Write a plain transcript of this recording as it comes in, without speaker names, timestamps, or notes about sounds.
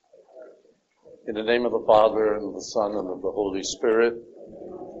In the name of the Father, and of the Son, and of the Holy Spirit,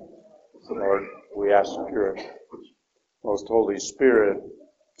 Lord, we ask your most Holy Spirit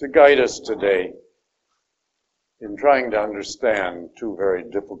to guide us today in trying to understand two very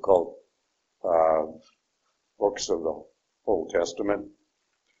difficult books of the Old Testament.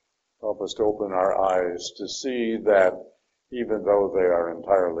 Help us to open our eyes to see that even though they are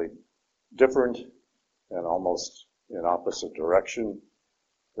entirely different and almost in opposite direction,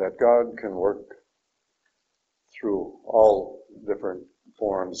 that God can work through all different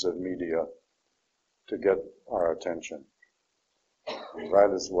forms of media to get our attention. And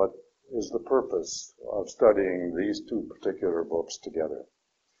that is what is the purpose of studying these two particular books together.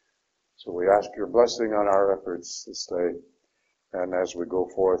 So we ask your blessing on our efforts this day, and as we go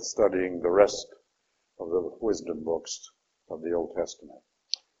forth studying the rest of the wisdom books of the Old Testament.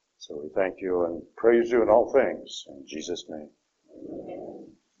 So we thank you and praise you in all things, in Jesus' name.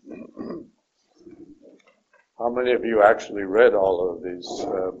 How many of you actually read all of these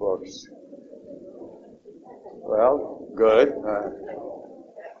books? Well, good.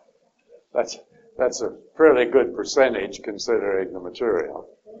 That's a fairly good percentage considering the material.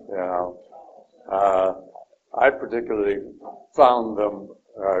 You know, I particularly found them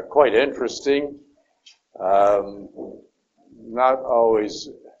quite interesting. Not always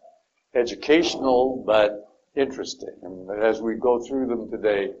educational, but interesting. And as we go through them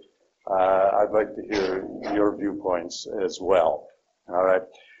today, I'd like to hear your viewpoints as well. All right.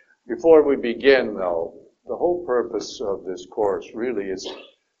 Before we begin, though, the whole purpose of this course really is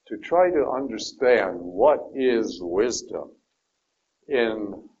to try to understand what is wisdom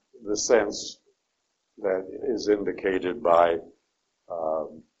in the sense that is indicated by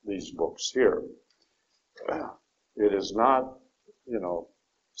these books here. It is not,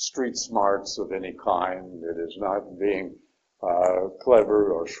 street smarts of any kind. It is not being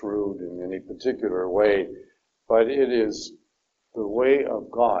clever or shrewd in any particular way, but it is the way of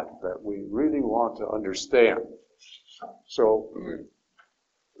God that we really want to understand. So,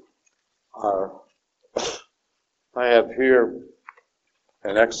 I have here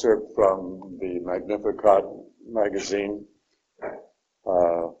an excerpt from the Magnificat magazine.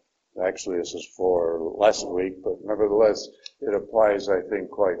 Actually, this is for last week, but nevertheless, it applies, I think,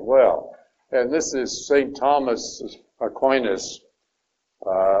 quite well. And this is St. Thomas Aquinas'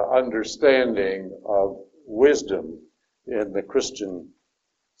 understanding of wisdom in the Christian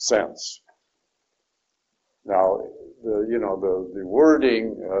sense. Now, the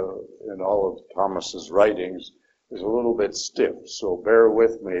wording in all of Thomas's writings is a little bit stiff, so bear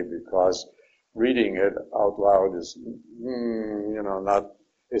with me because reading it out loud is, not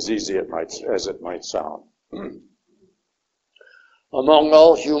as easy as it might sound. Among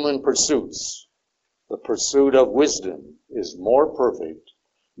all human pursuits, the pursuit of wisdom is more perfect,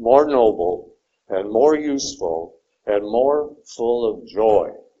 more noble, and more useful, and more full of joy.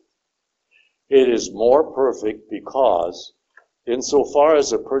 It is more perfect because, insofar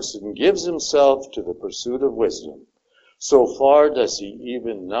as a person gives himself to the pursuit of wisdom, so far does he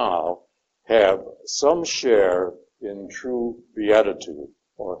even now have some share in true beatitude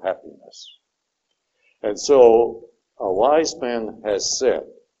or happiness. And so, a wise man has said,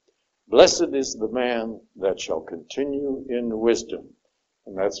 "Blessed is the man that shall continue in wisdom."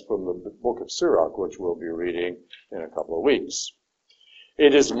 And that's from the book of Sirach, which we'll be reading in a couple of weeks.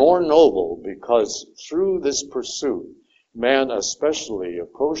 It is more noble because through this pursuit, man especially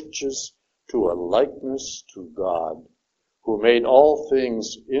approaches to a likeness to God, who made all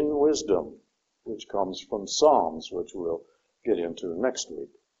things in wisdom, which comes from Psalms, which we'll get into next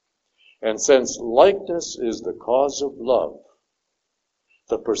week. And since likeness is the cause of love,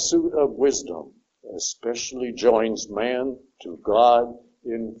 the pursuit of wisdom especially joins man to God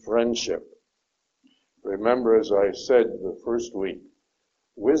in friendship. Remember, as I said the first week,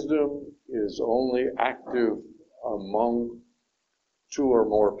 wisdom is only active among two or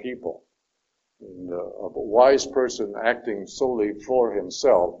more people. And a wise person acting solely for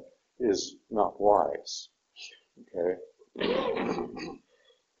himself is not wise. Okay?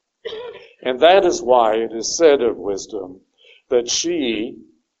 And that is why it is said of wisdom that she,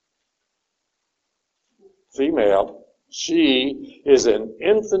 female, she is an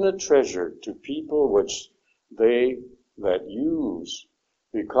infinite treasure to people which they that use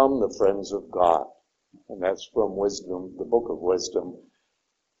become the friends of God. And that's from Wisdom, the book of Wisdom.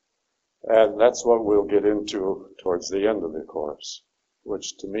 And that's what we'll get into towards the end of the course,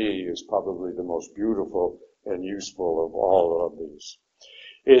 which to me is probably the most beautiful and useful of all of these.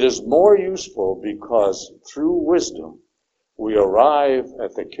 It is more useful because through wisdom we arrive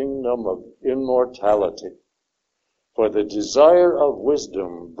at the kingdom of immortality. For the desire of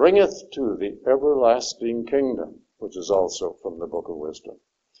wisdom bringeth to the everlasting kingdom, which is also from the book of wisdom.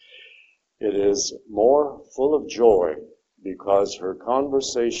 It is more full of joy, because her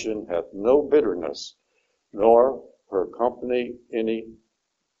conversation hath no bitterness, nor her company any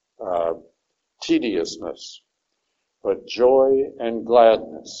tediousness, but joy and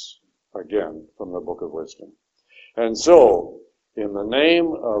gladness, again from the book of wisdom. And so, in the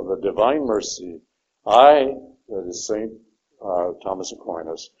name of the divine mercy, that is St. Thomas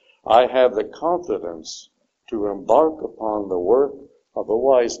Aquinas, I have the confidence to embark upon the work of a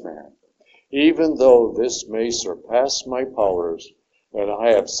wise man, even though this may surpass my powers, and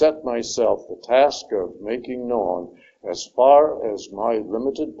I have set myself the task of making known, as far as my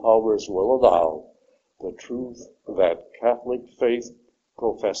limited powers will allow, the truth that Catholic faith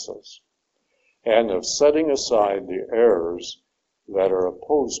professes, and of setting aside the errors that are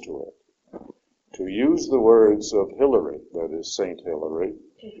opposed to it. To use the words of Hilary, that is Saint Hilary,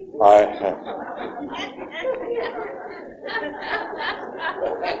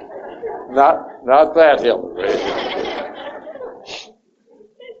 not that Hilary.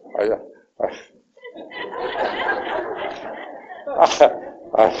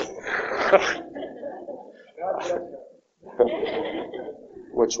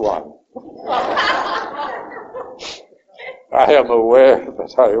 Which one? I am aware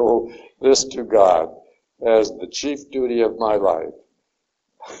that I owe this to God as the chief duty of my life,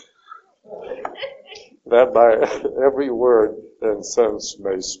 that my every word and sense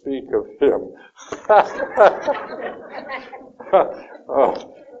may speak of him.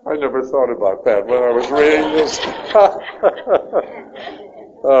 Oh, I never thought about that when I was reading this.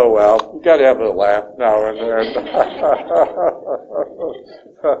 Oh, well, you got to have a laugh now and then.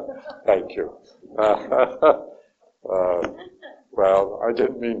 Thank you. Well, I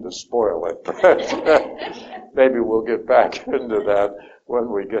didn't mean to spoil it, but maybe we'll get back into that when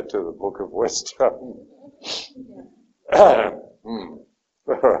we get to the Book of Wisdom. All right.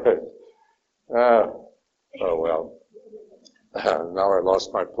 Oh, well. Now I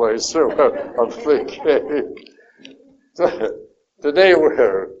lost my place of thinking. Today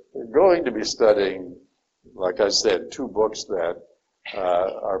we're going to be studying, like I said, two books that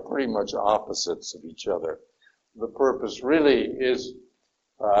are pretty much opposites of each other. The purpose really is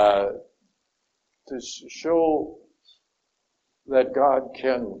to show that God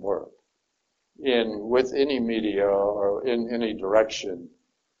can work with any media or in any direction,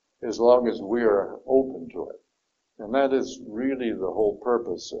 as long as we are open to it. And that is really the whole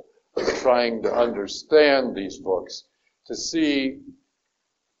purpose of trying to understand these books, to see,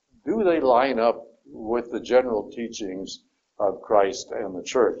 do they line up with the general teachings of Christ and the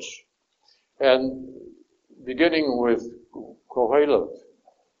church? And beginning with Kohelet,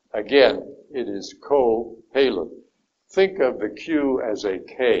 again, it is Kohelet. Think of the Q as a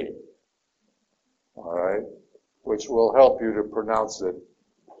K, all right, which will help you to pronounce it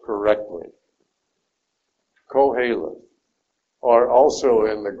correctly. Kohelet. Or also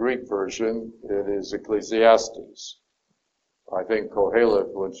in the Greek version, it is Ecclesiastes. I think Kohelet,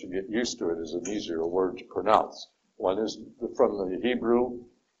 once you get used to it, is an easier word to pronounce. One is from the Hebrew,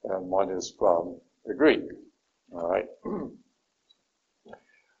 and one is from the Greek. All right.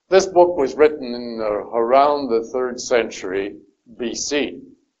 This book was written in around the 3rd century BC.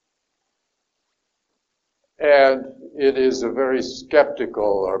 And it is a very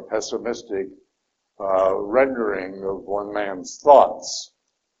skeptical or pessimistic rendering of one man's thoughts.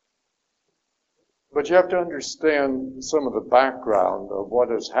 But you have to understand some of the background of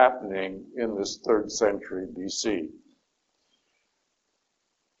what is happening in this 3rd century BC.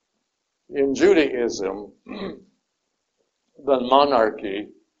 In Judaism, the monarchy,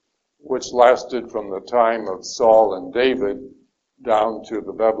 which lasted from the time of Saul and David down to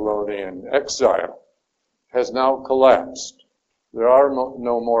the Babylonian exile, has now collapsed. There are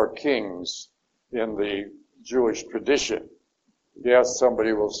no more kings in the Jewish tradition. Yes,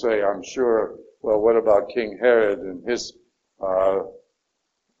 somebody will say, I'm sure, well, what about King Herod and his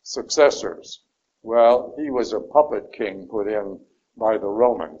successors? Well, he was a puppet king put in by the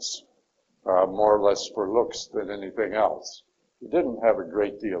Romans, more or less for looks than anything else. He didn't have a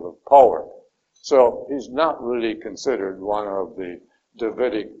great deal of power. So he's not really considered one of the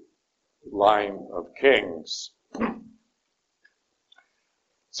Davidic line of kings.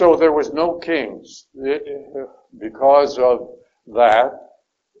 So there was no kings. Because of that,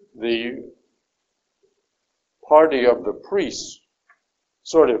 the party of the priests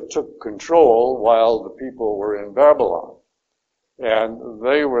sort of took control while the people were in Babylon. And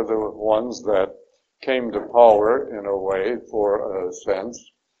they were the ones that came to power in a way, for a sense.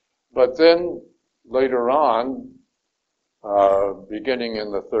 But then later on, beginning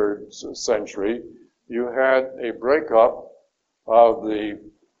in the 3rd century, you had a breakup of the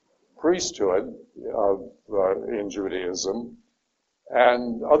priesthood in Judaism,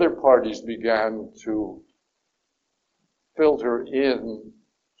 and other parties began to filter in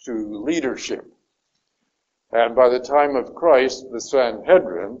to leadership. And by the time of Christ, the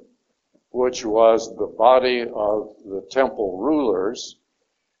Sanhedrin, which was the body of the temple rulers,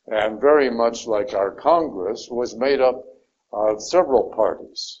 and very much like our Congress, was made up of several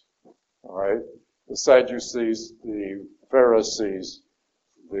parties. All right? The Sadducees, the Pharisees,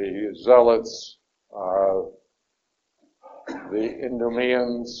 the Zealots, the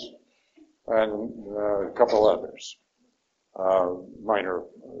Idumeans, and a couple others. Minor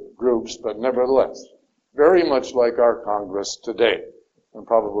groups, but nevertheless, very much like our Congress today, and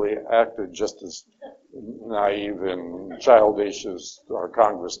probably acted just as naive and childish as our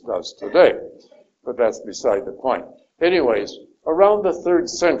Congress does today. But that's beside the point. Anyways, around the 3rd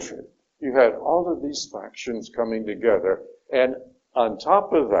century, you had all of these factions coming together, and on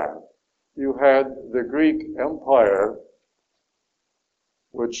top of that, you had the Greek Empire,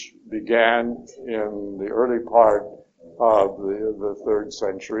 which began in the early part of the 3rd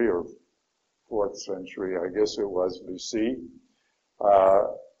century, or 4th century, I guess it was, BC,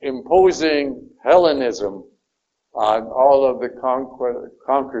 imposing Hellenism on all of the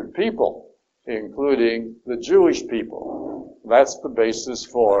conquered people, including the Jewish people. That's the basis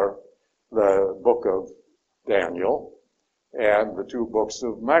for the book of Daniel and the 2 books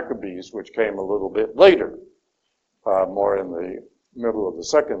of Maccabees, which came a little bit later, more in the middle of the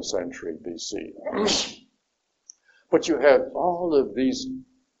 2nd century BC. But you had all of these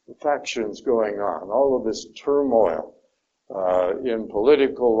factions going on, all of this turmoil in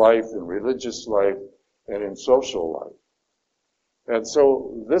political life, in religious life, and in social life. And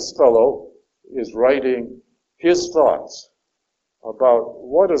so this fellow is writing his thoughts about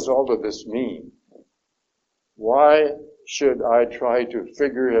what does all of this mean? Why should I try to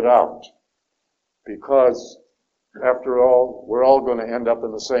figure it out? Because, after all, we're all going to end up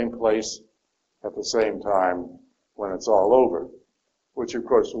in the same place at the same time when it's all over, which, of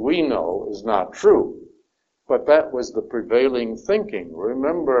course, we know is not true. But that was the prevailing thinking.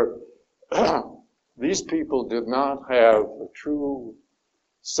 Remember, these people did not have a true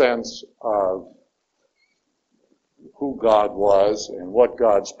sense of who God was and what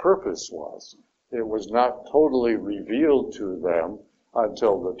God's purpose was. It was not totally revealed to them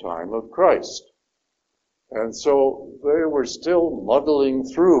until the time of Christ. And so they were still muddling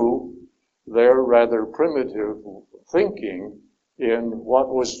through their rather primitive thinking in what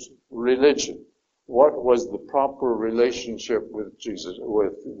was religion, what was the proper relationship with Jesus,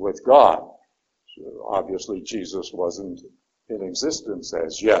 with God. So obviously, Jesus wasn't in existence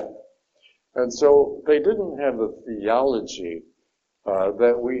as yet. And so they didn't have the theology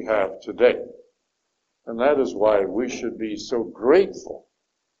that we have today. And that is why we should be so grateful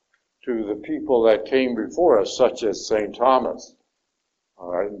to the people that came before us, such as St. Thomas,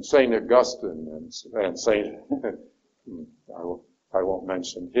 and St. Augustine, and St. I won't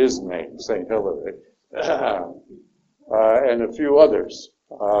mention his name, St. Hilary, and a few others.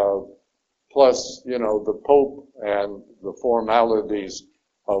 Plus, the Pope and the formalities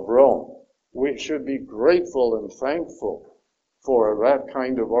of Rome. We should be grateful and thankful for that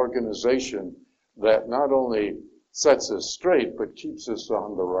kind of organization that not only sets us straight, but keeps us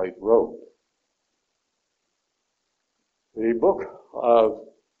on the right road. The book of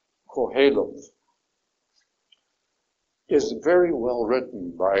Kohelet is very well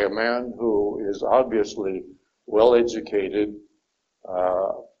written by a man who is obviously well educated,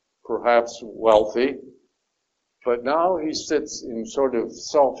 perhaps wealthy, but now he sits in sort of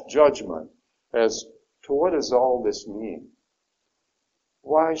self-judgment as to what does all this mean?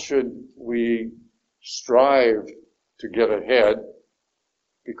 Why should we strive to get ahead?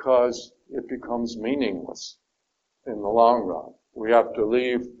 Because it becomes meaningless in the long run. We have to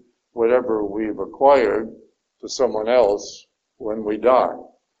leave whatever we've acquired to someone else when we die.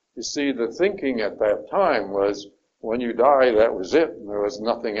 You see, the thinking at that time was, when you die, that was it, and there was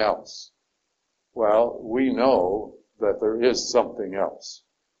nothing else. Well, we know that there is something else.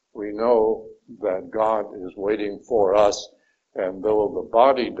 We know that God is waiting for us, and though the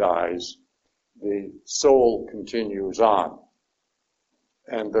body dies, the soul continues on.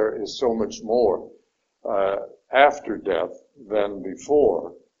 And there is so much more after death than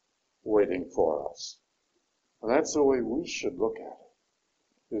before waiting for us. And that's the way we should look at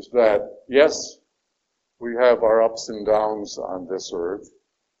it, is that, yes, we have our ups and downs on this earth,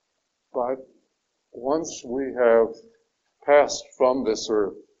 but once we have passed from this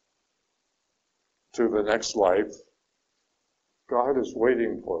earth to the next life, God is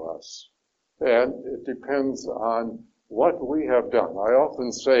waiting for us. And it depends on what we have done. I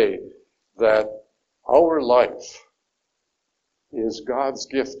often say that our life is God's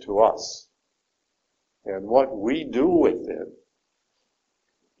gift to us. And what we do with it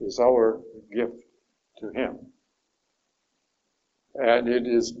is our gift to Him. And it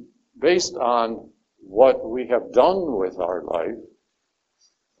is based on what we have done with our life,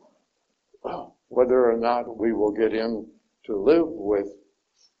 whether or not we will get in to live with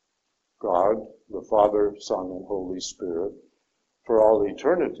God, the Father, Son, and Holy Spirit for all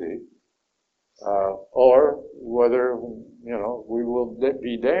eternity, or whether, we will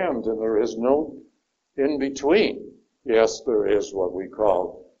be damned and there is no in between. Yes, there is what we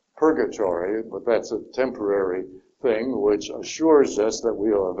call purgatory, but that's a temporary thing which assures us that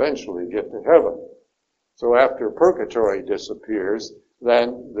we'll eventually get to heaven. So after purgatory disappears,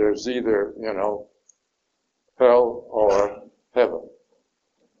 then there's either, hell or heaven.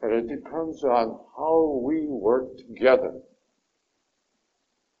 And it depends on how we work together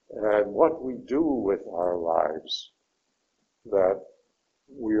and what we do with our lives that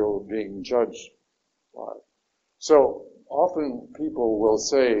we are being judged by. So often people will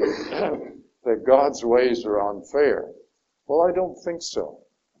say that God's ways are unfair. Well, I don't think so.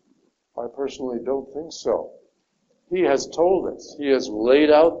 I personally don't think so. He has told us. He has laid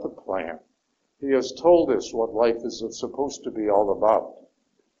out the plan. He has told us what life is supposed to be all about.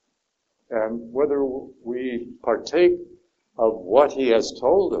 And whether we partake of what He has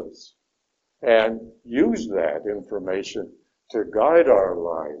told us and use that information to guide our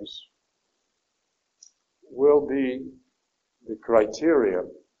lives will be the criteria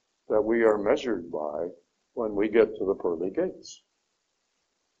that we are measured by when we get to the pearly gates.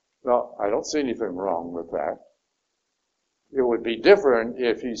 Now, I don't see anything wrong with that. It would be different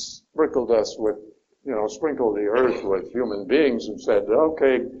if He sprinkled us with, sprinkled the earth with human beings and said,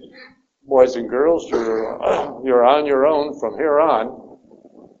 okay, boys and girls, you're on your own from here on,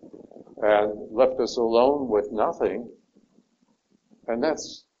 and left us alone with nothing. And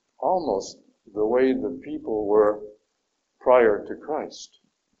that's almost the way the people were prior to Christ.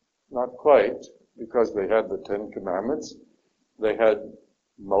 Not quite, because they had the Ten Commandments, they had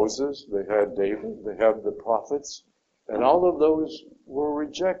Moses, they had David, they had the prophets, and all of those were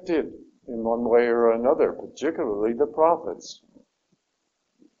rejected in one way or another, particularly the prophets.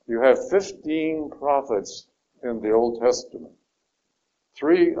 You have 15 prophets in the Old Testament.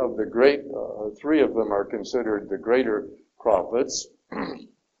 Three of them are considered the greater prophets,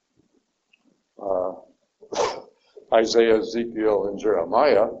 Isaiah, Ezekiel, and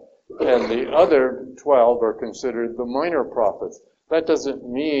Jeremiah, and the other 12 are considered the minor prophets. That doesn't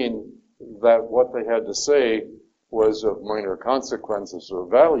mean that what they had to say was of minor consequences or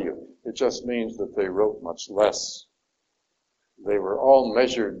value. It just means that they wrote much less. They were all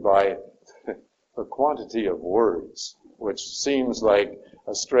measured by the quantity of words, which seems like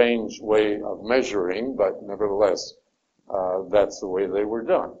a strange way of measuring, but nevertheless, that's the way they were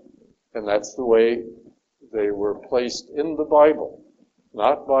done. And that's the way they were placed in the Bible,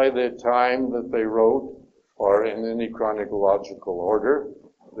 not by the time that they wrote or in any chronological order.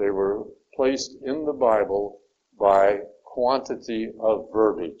 They were placed in the Bible by quantity of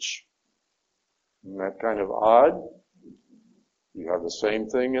verbiage. Isn't that kind of odd? You have the same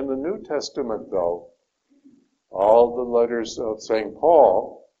thing in the New Testament, though. All the letters of St.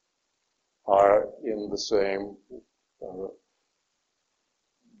 Paul are in the same,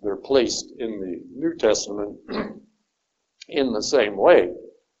 they're placed in the New Testament in the same way.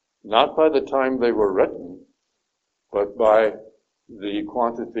 Not by the time they were written, but by the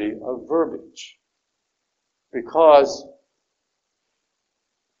quantity of verbiage. Because,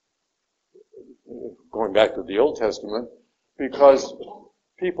 going back to the Old Testament, because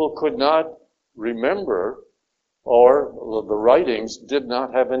people could not remember, or the writings did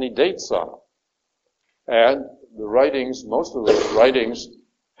not have any dates on them. And the writings, most of those writings,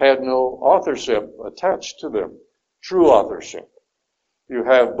 had no authorship attached to them, true authorship. You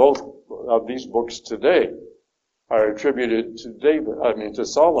have both of these books today are attributed to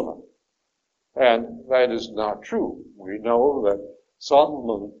Solomon. And that is not true. We know that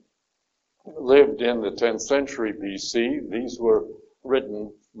Solomon lived in the 10th century BC. These were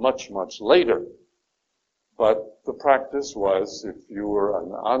written much, much later. But the practice was, if you were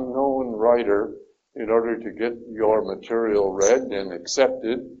an unknown writer, in order to get your material read and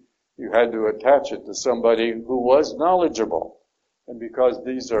accepted, you had to attach it to somebody who was knowledgeable. And because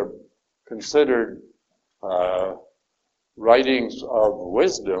these are considered writings of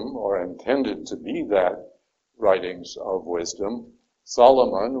wisdom, or intended to be that, writings of wisdom,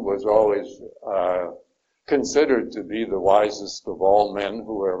 Solomon was always considered to be the wisest of all men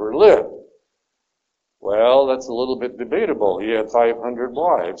who ever lived. Well, that's a little bit debatable. He had 500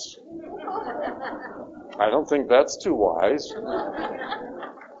 wives. I don't think that's too wise.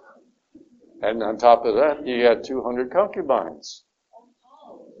 And on top of that, he had 200 concubines.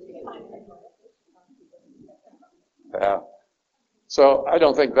 Yeah. So I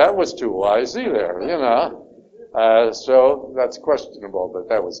don't think that was too wise either, you know. So that's questionable, but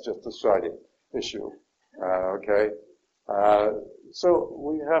that was just a side issue. Okay. So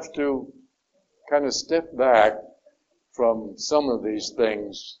we have to kind of step back from some of these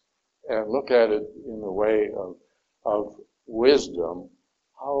things and look at it in the way of wisdom.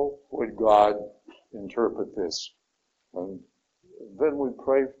 How would God interpret this? And then we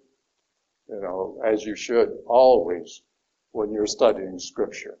pray, you know, as you should always when you're studying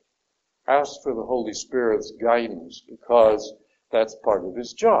Scripture. Ask for the Holy Spirit's guidance, because that's part of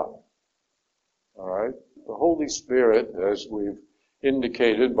His job. All right? The Holy Spirit, as we've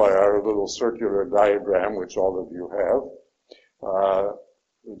indicated by our little circular diagram, which all of you have,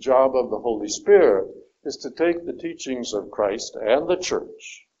 the job of the Holy Spirit is to take the teachings of Christ and the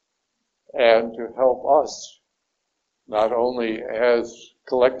church and to help us, not only as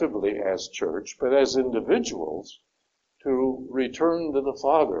collectively as church, but as individuals, to return to the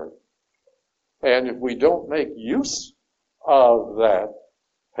Father. And if we don't make use of that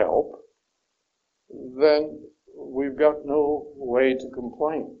help, then we've got no way to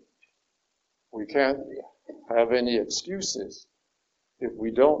complain. We can't have any excuses if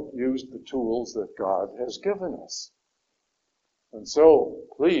we don't use the tools that God has given us. And so,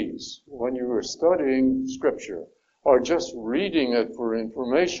 please, when you are studying Scripture, or just reading it for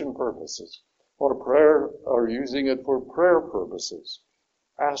information purposes, or prayer, or using it for prayer purposes,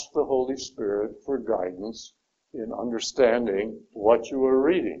 ask the Holy Spirit for guidance in understanding what you are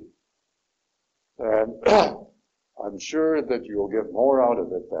reading. And I'm sure that you'll get more out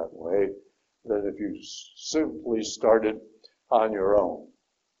of it that way than if you simply started on your own.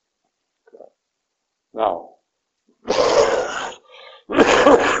 Okay. Now,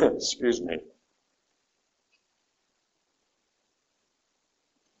 excuse me.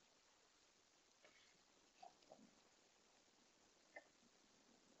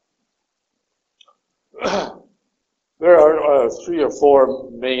 There are 3 or 4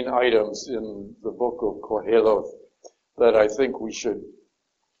 main items in the book of Kohelet that I think we should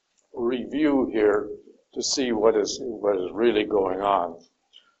review here to see what is really going on.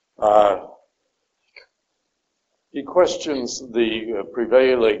 He questions the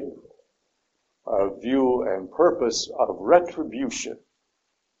prevailing view and purpose of retribution.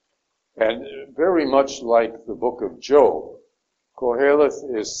 And very much like the book of Job, Kohelet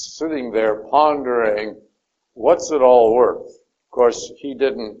is sitting there pondering, what's it all worth? Of course, he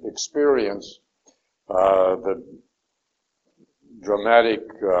didn't experience the dramatic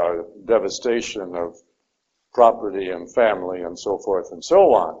devastation of property and family and so forth and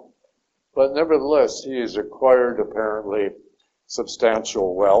so on. But nevertheless, he has acquired apparently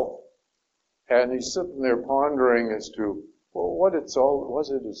substantial wealth, and he's sitting there pondering as to, well, what is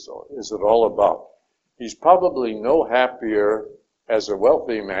it all about? He's probably no happier as a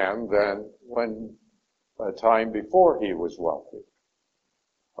wealthy man than when a time before he was wealthy.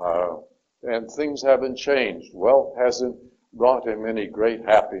 And things haven't changed. Wealth hasn't brought him any great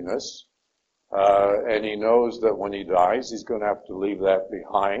happiness. And he knows that when he dies, he's going to have to leave that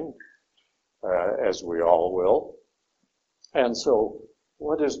behind, as we all will. And so,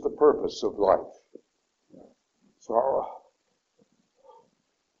 what is the purpose of life? So,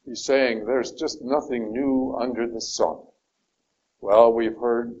 he's saying there's just nothing new under the sun. Well, we've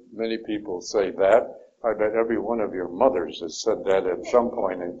heard many people say that. I bet every one of your mothers has said that at some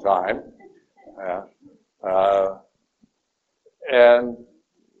point in time. And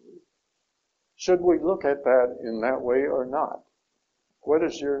should we look at that in that way or not? What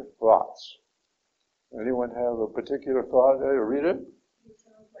is your thoughts? Anyone have a particular thought? Read it?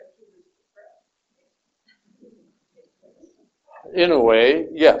 In a way,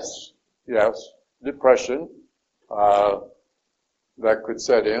 yes. Yes. Depression. That could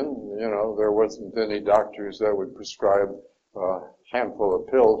set in. You know, there wasn't any doctors that would prescribe a handful of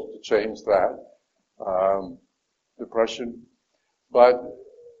pills to change that. Depression. But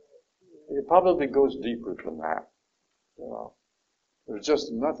it probably goes deeper than that. You know, there's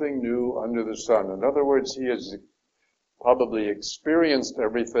just nothing new under the sun. In other words, he has probably experienced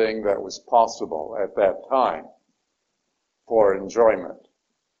everything that was possible at that time for enjoyment,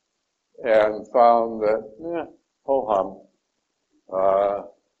 and found that, ho-hum,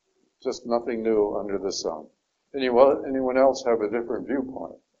 just nothing new under the sun. Anyone else have a different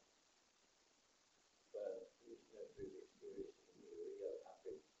viewpoint?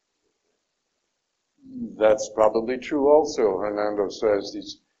 That's probably true also. Hernando says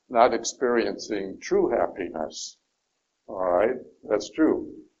he's not experiencing true happiness. All right, that's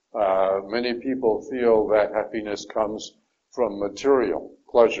true. Many people feel that happiness comes from material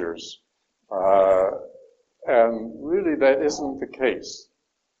pleasures. And really that isn't the case.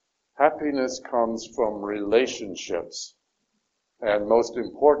 Happiness comes from relationships. And most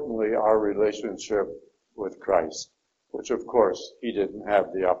importantly, our relationship with Christ, which of course he didn't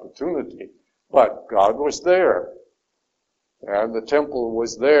have the opportunity. But God was there. And the temple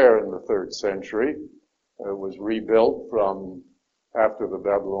was there in the 3rd century. It was rebuilt from after the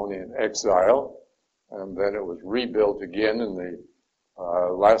Babylonian exile. And then it was rebuilt again in the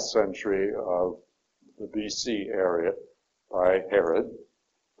last century of the BC area by Herod.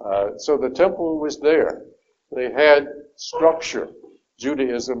 So the temple was there. They had structure.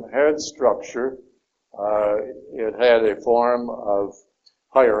 Judaism had structure. It had a form of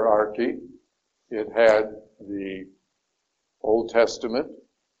hierarchy. It had the Old Testament.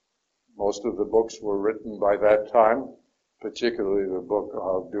 Most of the books were written by that time, particularly the book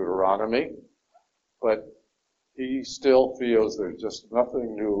of Deuteronomy. But he still feels there's just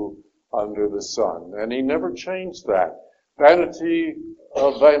nothing new under the sun. And he never changed that. Vanity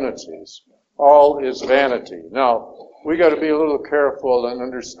of vanities. All is vanity. Now, we got to be a little careful in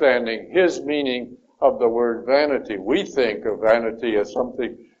understanding his meaning of the word vanity. We think of vanity as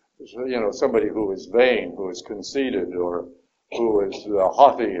something, somebody who is vain, who is conceited, or who is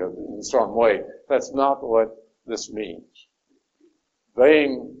haughty in some way. That's not what this means.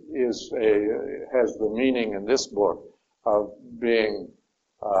 Vain has the meaning in this book of being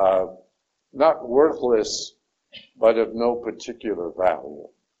not worthless, but of no particular value.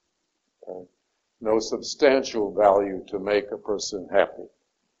 Okay? No substantial value to make a person happy.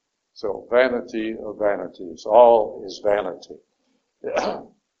 So vanity of vanities, all is vanity.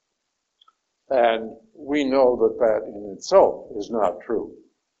 And we know that that in itself is not true.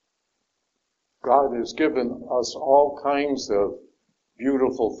 God has given us all kinds of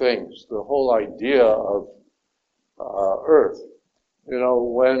beautiful things. The whole idea of earth.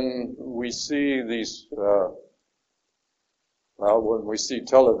 When we see these, when we see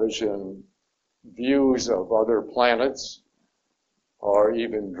television views of other planets, or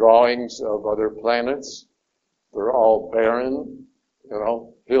even drawings of other planets, they're all barren,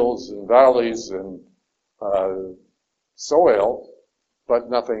 hills and valleys and soil, but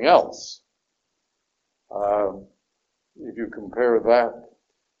nothing else. If you compare that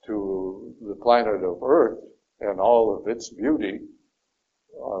to the planet of Earth and all of its beauty,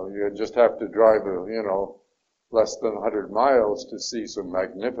 you just have to drive, less than 100 miles to see some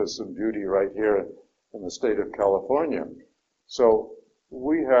magnificent beauty right here in the state of California. So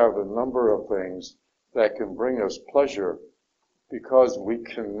we have a number of things that can bring us pleasure because we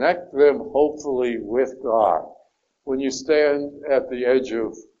connect them hopefully with God. When you stand at the edge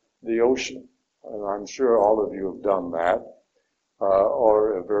of the ocean, and I'm sure all of you have done that,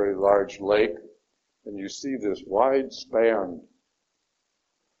 or a very large lake, and you see this wide span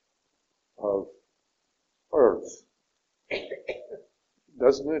of earth,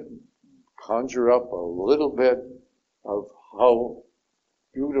 doesn't it conjure up a little bit of how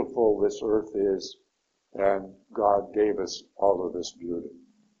beautiful this earth is, and God gave us all of this beauty?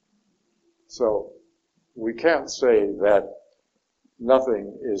 So we can't say that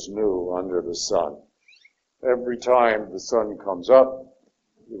nothing is new under the sun. Every time the sun comes up,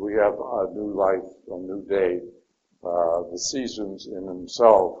 we have a new life, a new day. The seasons in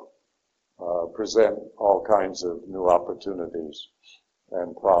themselves present all kinds of new opportunities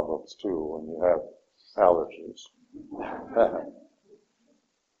and problems too when you have allergies.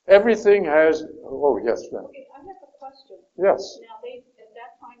 Everything has, oh yes, ma'am. Okay, I have a question. Yes. Now, at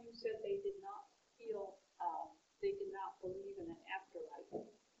that time you said they did not believe in an afterlife.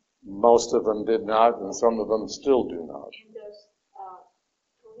 Most of them did not, and some of them still do not. And does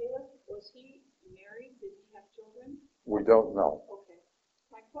Kohelet, was he married? Did he have children? We don't know. Okay.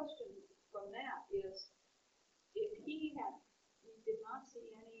 My question from that is, if he did not see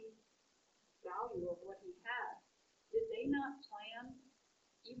any value of what he had, did they not plan,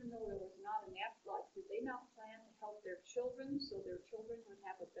 even though there was not an afterlife, did they not plan to help their children so their children would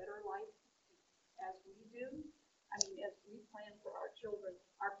have a better life as we do? I mean, as we plan for our children,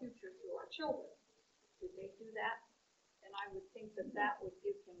 our future through our children. Did they do that? And I would think that would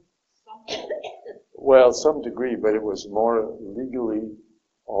give him some. Well, some degree, but it was more legally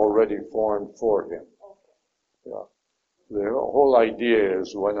already formed for him. Okay. Yeah. The whole idea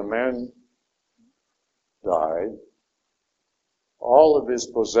is when a man died, all of his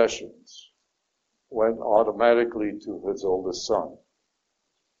possessions went automatically to his oldest son.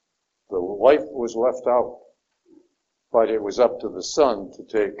 The wife was left out, but it was up to the son to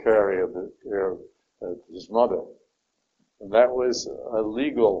take care of his mother. And that was a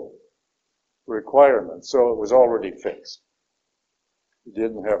legal requirement, so it was already fixed. He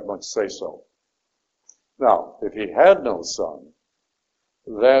didn't have much say-so. Now, if he had no son,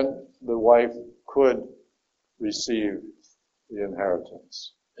 then the wife could receive the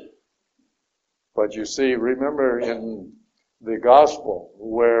inheritance. But you see, remember in the gospel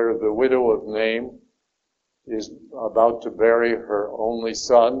where the widow of Nain is about to bury her only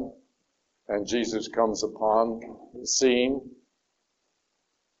son, and Jesus comes upon the scene,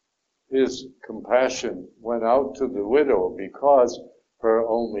 his compassion went out to the widow because her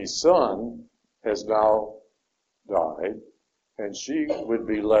only son has now died, and she would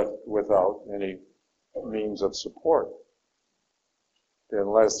be left without any means of support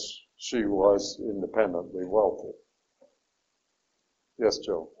unless she was independently wealthy. Yes,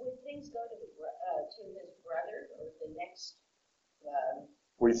 Joe? Would things go to his brother or the next?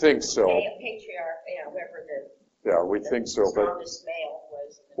 We think so. Patriarch, whoever we think so. The strongest male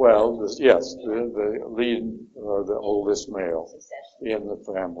was. The lead or the oldest male in the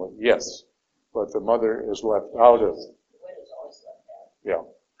family. Yes, but the mother is left out of it. The widow's always left out. Yeah.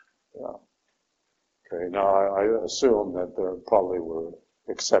 Okay. Now I assume that there probably were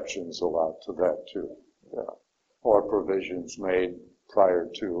exceptions allowed to that too. Yeah. Or provisions made prior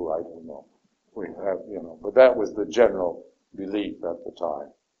to, I don't know. We have, but that was the general belief at the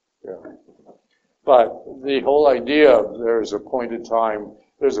time. Yeah. But the whole idea of there's a appointed time,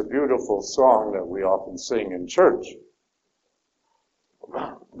 there's a beautiful song that we often sing in church.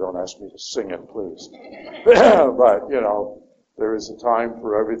 Don't ask me to sing it, please. But, there is a time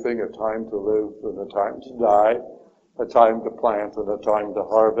for everything, a time to live and a time to die, a time to plant and a time to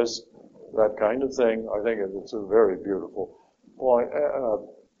harvest, that kind of thing. I think it's a very beautiful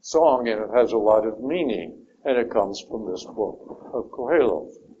song, and it has a lot of meaning, and it comes from this book of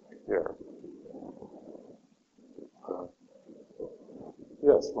Kohelet here.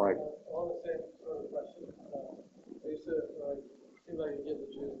 Yes, Mike. All the same sort of question. I used to, it seems like you give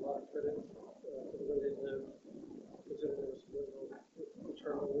the Jews a lot of credit for the way they live, considering there was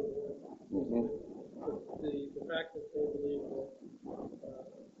eternal reward. Mm-hmm. But the fact that they believe that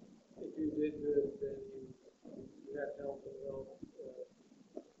if you did good, then you had health and wealth. If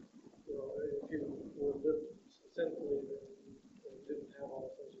you were lived sinfully, then you didn't have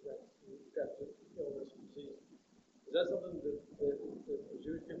all those things. You got illness and disease. Is that something that the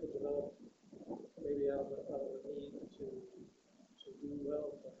Jewish people developed maybe out of a need to do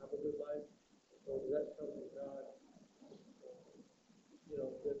well, to have a good life? Or does that come from God?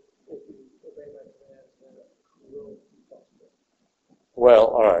 That if you obey my commands, then you will prosper. Well,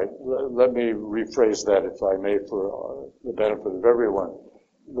 all right. Let me rephrase that, if I may, for the benefit of everyone.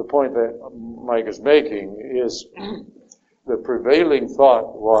 The point that Mike is making is the prevailing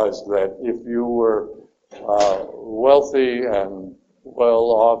thought was that if you were wealthy and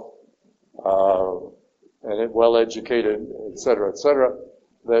well off and well educated, etc.,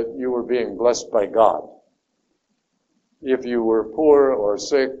 that you were being blessed by God. If you were poor or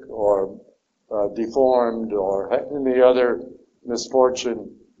sick or deformed or had any other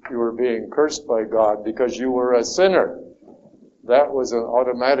misfortune, you were being cursed by God because you were a sinner. That was an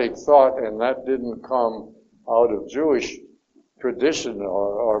automatic thought, and that didn't come out of Jewish tradition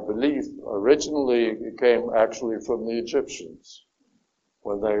or belief. Originally, it came actually from the Egyptians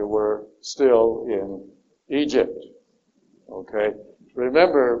when they were still in Egypt. Okay?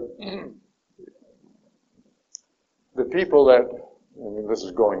 Remember, the people that, this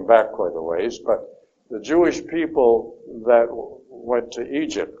is going back quite a ways, but the Jewish people that went to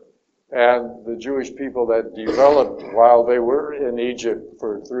Egypt and the Jewish people that developed while they were in Egypt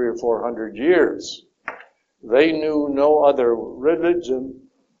for 300 or 400 years, they knew no other religion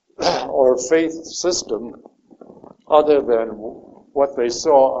or faith system other than what they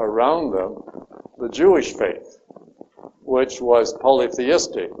saw around them, the Jewish faith, which was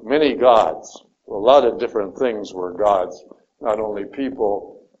polytheistic, many gods. A lot of different things were gods, not only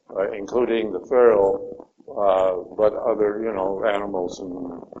people, including the Pharaoh, but other, animals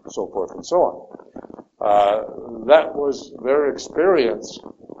and so forth and so on. That was their experience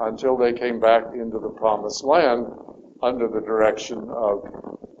until they came back into the Promised Land under the direction of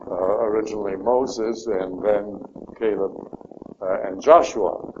originally Moses and then Caleb and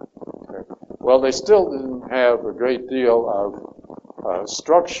Joshua. Okay. Well, they still didn't have a great deal of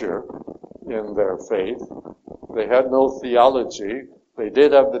structure in their faith. They had no theology. They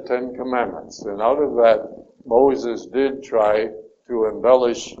did have the Ten Commandments, and out of that, Moses did try to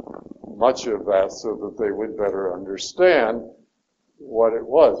embellish much of that so that they would better understand what it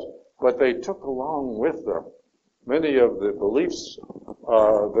was. but they took along with them many of the beliefs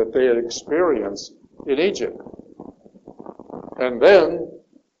that they had experienced in Egypt. And then,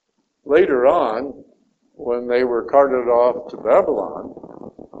 later on, when they were carted off to Babylon,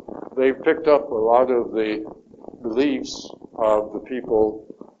 they picked up a lot of the beliefs of the people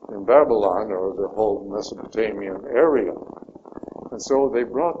in Babylon, or the whole Mesopotamian area. And so they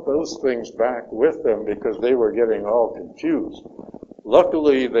brought those things back with them because they were getting all confused.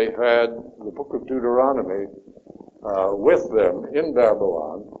 Luckily, they had the book of Deuteronomy with them in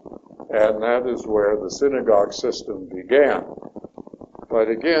Babylon, and that is where the synagogue system began. But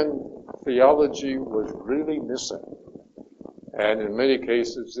again, theology was really missing. And in many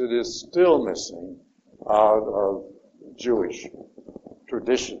cases, it is still missing out of Jewish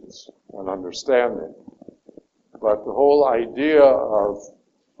traditions and understanding. But the whole idea of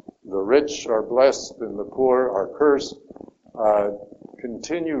the rich are blessed and the poor are cursed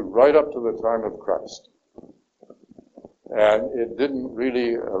continued right up to the time of Christ. And it didn't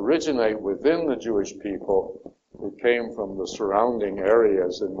really originate within the Jewish people. It came from the surrounding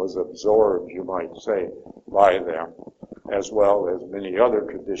areas and was absorbed, you might say, by them, as well as many other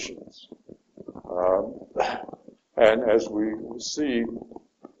traditions. And as we see,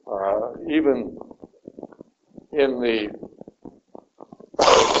 even in the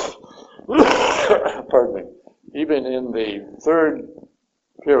pardon me, even in the third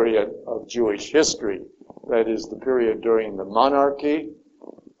period of Jewish history, that is the period during the monarchy,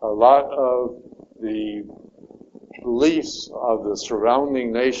 a lot of the beliefs of the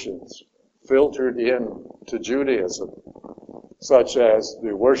surrounding nations filtered in to Judaism, such as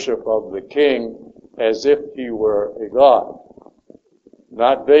the worship of the king as if he were a god.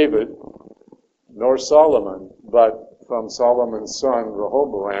 Not David, nor Solomon, but from Solomon's son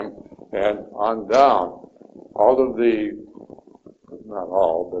Rehoboam and on down. All of the, not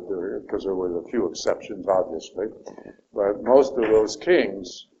all, but because there were a few exceptions, obviously, but most of those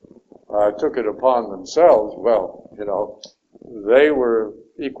kings took it upon themselves, they were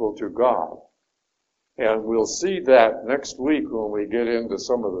equal to God. And we'll see that next week when we get into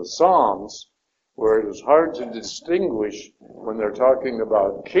some of the Psalms, where it is hard to distinguish when they're talking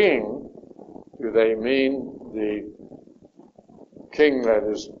about king. Do they mean the king that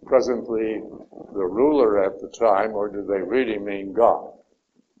is presently the ruler at the time, or do they really mean God?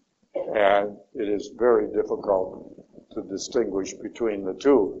 And it is very difficult to distinguish between the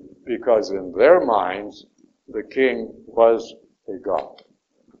two, because in their minds, the king was a god.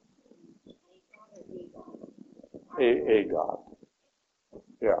 A god.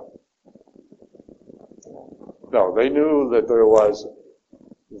 Yeah. No, they knew that there was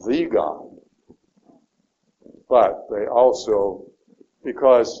the God, but they also,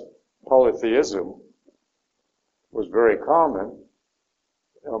 because polytheism was very common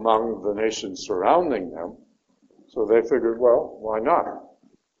among the nations surrounding them, so they figured, well, why not?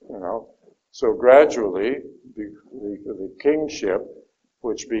 So gradually, the kingship,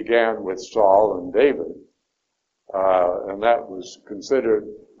 which began with Saul and David, and that was considered,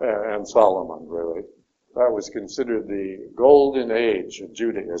 and Solomon really, that was considered the golden age of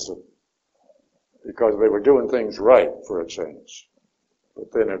Judaism, because they were doing things right for a change.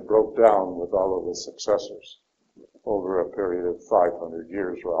 But then it broke down with all of the successors over a period of 500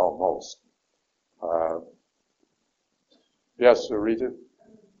 years or almost. Yes, Rita?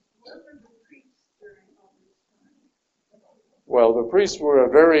 Well, the priests were a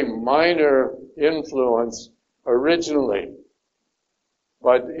very minor influence originally.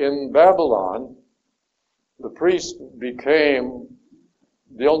 But in Babylon, the priest became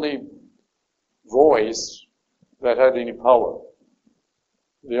the only voice that had any power.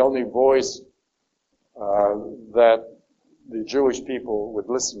 The only voice that the Jewish people would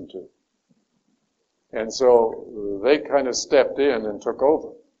listen to. And so they kind of stepped in and took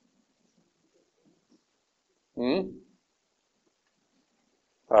over.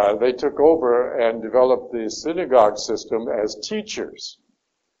 They took over and developed the synagogue system as teachers.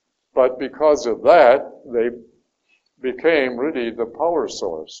 But because of that, they became really the power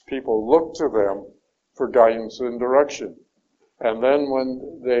source. People looked to them for guidance and direction. And then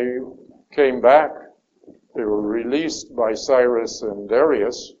when they came back, they were released by Cyrus and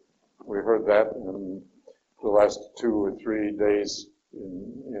Darius. We heard that in the last 2 or 3 days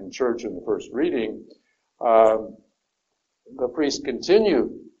in church in the first reading. The priest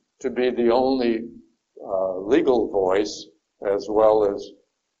continued to be the only legal voice as well as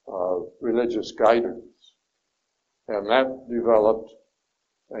religious guidance. And that developed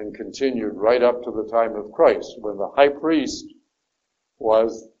and continued right up to the time of Christ, when the high priest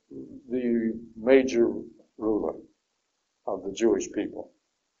was the major ruler of the Jewish people.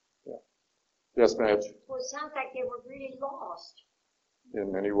 Yeah. Yes, Madge? Well, it sounds like they were really lost.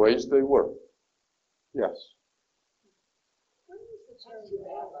 In many ways they were. Yes. When was the term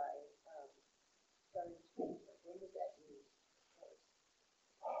rabbi started to be? When was that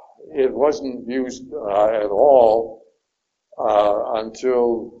used? It wasn't used at all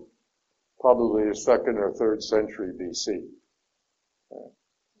until probably the 2nd or 3rd century BC.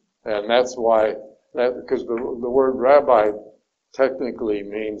 And that's why, because the word rabbi technically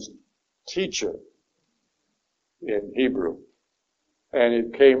means teacher in Hebrew. And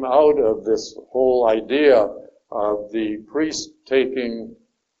it came out of this whole idea of the priest taking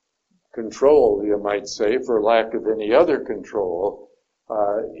control, you might say, for lack of any other control,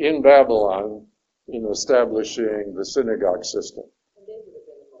 in Babylon in establishing the synagogue system. And they would have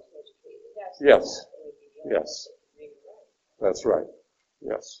been the most educated. That's Yes. that would be the only Yes. maybe right. That's right.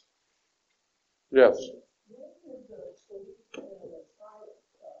 Yes. Yes.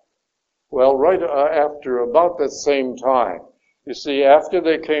 Well, right after about that same time. You see, after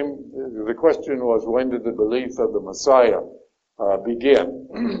they came, the question was, when did the belief of the Messiah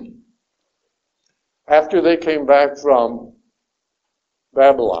begin? After they came back from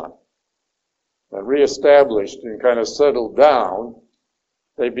Babylon and reestablished and kind of settled down,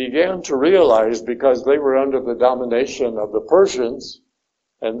 they began to realize, because they were under the domination of the Persians,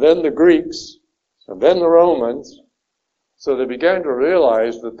 and then the Greeks, and then the Romans, so they began to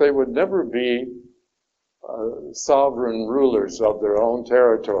realize that they would never be sovereign rulers of their own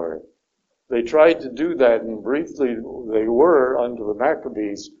territory. They tried to do that, and briefly they were under the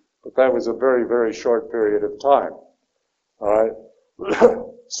Maccabees, but that was a very, very short period of time. All right?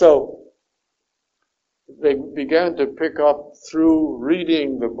 So they began to pick up through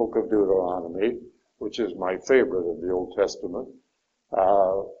reading the book of Deuteronomy, which is my favorite of the Old Testament,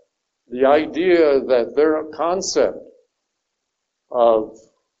 the idea that their concept of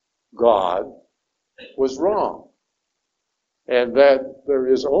God was wrong, and that there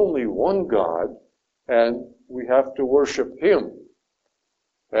is only one God, and we have to worship Him.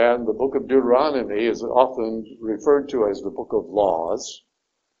 And the book of Deuteronomy is often referred to as the book of laws,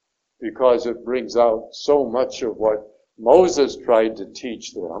 because it brings out so much of what Moses tried to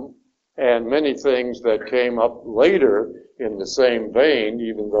teach them, and many things that came up later in the same vein,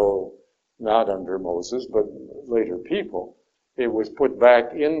 even though not under Moses, but later people. It was put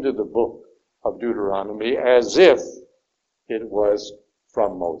back into the book of Deuteronomy as if it was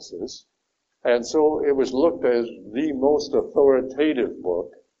from Moses. And so it was looked as the most authoritative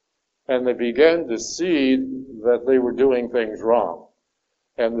book, and they began to see that they were doing things wrong.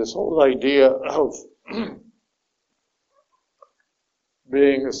 And this whole idea of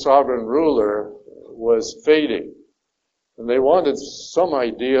being a sovereign ruler was fading. And they wanted some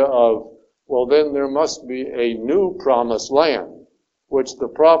idea of, well, then there must be a new promised land, which the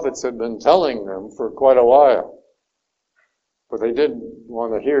prophets had been telling them for quite a while. But they didn't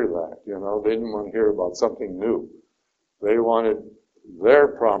want to hear that, you know. They didn't want to hear about something new. They wanted their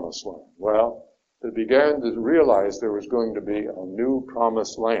promised land. Well, they began to realize there was going to be a new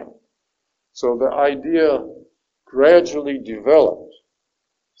promised land. So the idea gradually developed,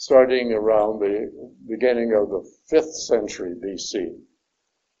 starting around the beginning of the 5th century BC,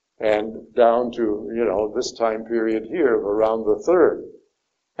 and down to, you know, this time period here of around the 3rd.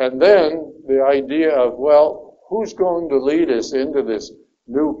 And then the idea of, well, who's going to lead us into this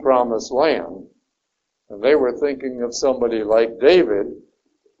new promised land? And they were thinking of somebody like David,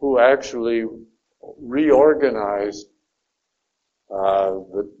 who actually reorganized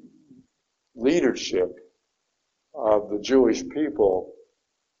the leadership of the Jewish people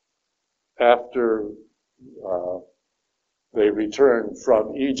after they returned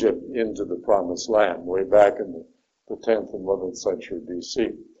from Egypt into the Promised Land, way back in the 10th and 11th century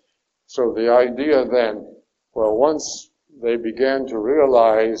BC. So the idea then, well, once they began to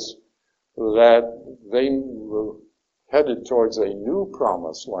realize that they were headed towards a new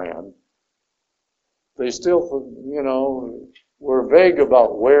Promised Land, they still, you know, were vague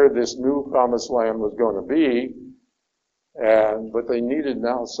about where this new Promised Land was going to be, but they needed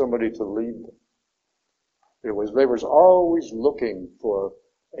now somebody to lead them. They was always looking for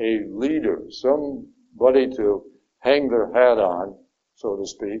a leader, somebody to hang their hat on, so to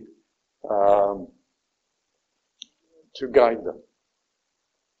speak, to guide them.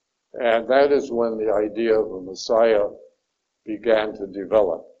 And that is when the idea of a Messiah began to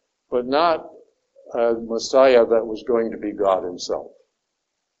develop. But not a Messiah that was going to be God himself.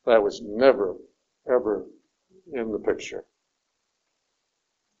 That was never, ever in the picture.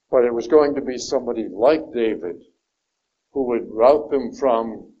 But it was going to be somebody like David who would rout them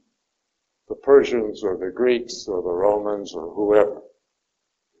from the Persians or the Greeks or the Romans or whoever.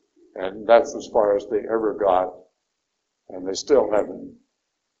 And that's as far as they ever got, and they still haven't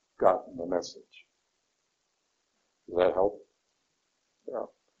gotten the message. Does that help? Yeah.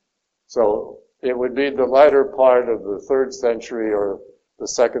 So it would be the latter part of the 3rd century or the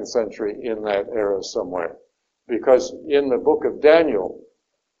 2nd century, in that era somewhere. Because in the book of Daniel,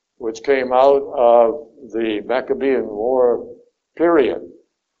 which came out of the Maccabean War period,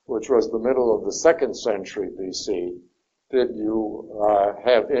 which was the middle of the 2nd century BC, did you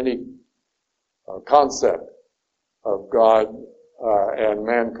have any concept of God and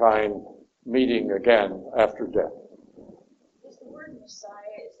mankind meeting again after death? Is the word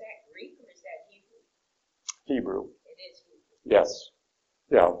Messiah, is that Greek or is that Hebrew? Hebrew. It is Hebrew. Yes.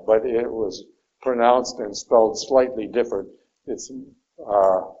 Yeah, but it was pronounced and spelled slightly different. It's,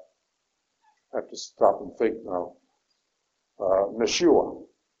 I have to stop and think now. Meshua.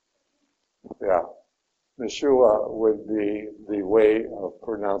 Yeah. Meshua would be the way of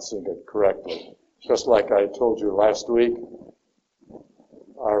pronouncing it correctly. Just like I told you last week,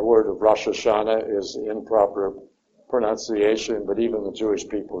 our word of Rosh Hashanah is improper pronunciation, but even the Jewish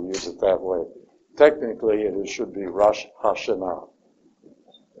people use it that way. Technically, it should be Rosh Hashanah.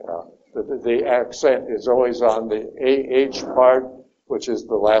 Yeah. The accent is always on the AH part, which is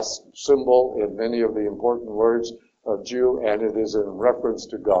the last symbol in many of the important words of Jew, and it is in reference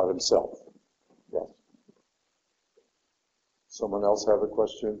to God himself. Yes. Someone else have a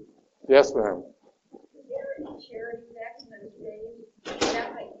question? Yes, ma'am. Is there any charity back in those days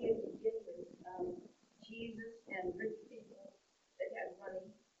that might give Jesus and rich people that had money?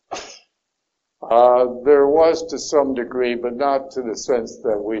 There was to some degree, but not to the sense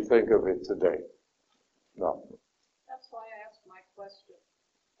that we think of it today. No. That's why I asked my question.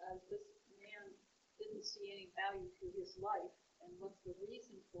 This man didn't see any value to his life, and what's the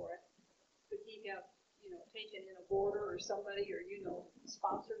reason for it? Could he have, taken in a boarder or somebody, or,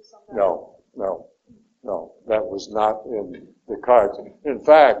 sponsored somebody? No. That was not in the cards. In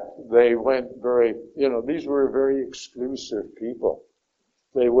fact, they went very, these were very exclusive people.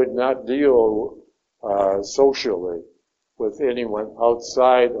 They would not deal socially with anyone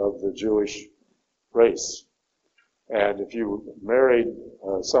outside of the Jewish race. And if you married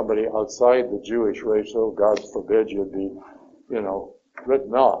somebody outside the Jewish race, oh, God forbid, you'd be,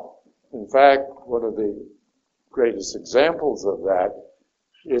 written off. In fact, one of the greatest examples of that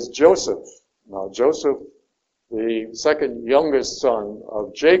is Joseph. Now, Joseph, the second youngest son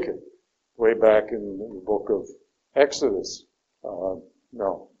of Jacob, way back in the book of Exodus,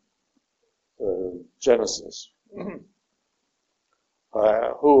 Genesis, who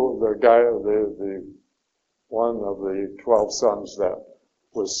the one of the 12 sons that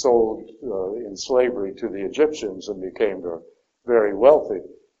was sold in slavery to the Egyptians and became very wealthy.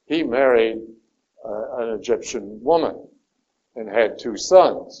 He married an Egyptian woman and had 2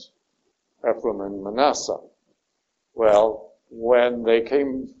 sons, Ephraim and Manasseh. Well, when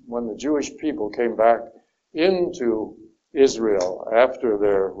the Jewish people came back into Israel after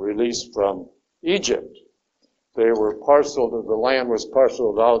their release from Egypt, the land was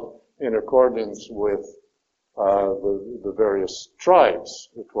parceled out in accordance with the various tribes,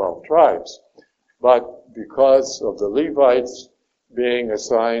 the 12 tribes. But because of the Levites being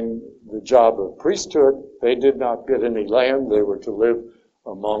assigned the job of priesthood, they did not get any land. They were to live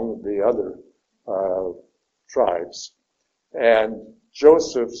among the other tribes. And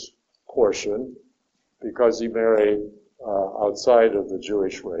Joseph's portion, because he married outside of the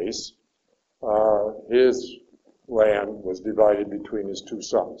Jewish race, his land was divided between his 2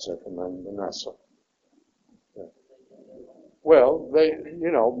 sons, Ephraim and Manasseh. Yeah. Well,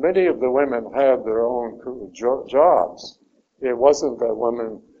 many of the women had their own jobs. It wasn't that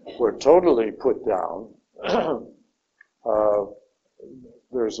women were totally put down.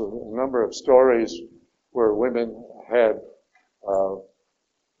 There's a number of stories where women had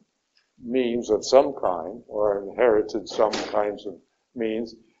means of some kind or inherited some kinds of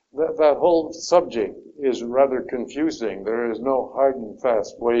means. That whole subject is rather confusing. There is no hard and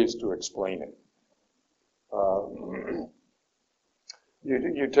fast ways to explain it.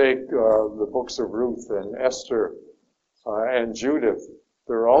 You take the books of Ruth and Esther and Judith.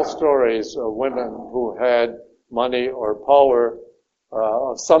 They're all stories of women who had money or power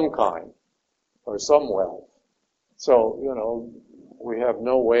of some kind or some wealth. So, we have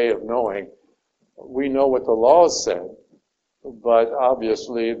no way of knowing. We know what the laws said, but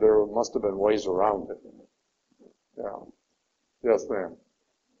obviously there must have been ways around it. Yeah. Yes, ma'am.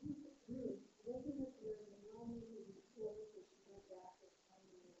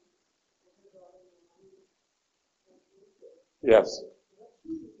 Yes.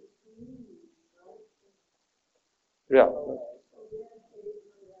 Yeah.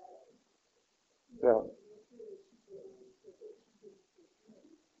 Yeah.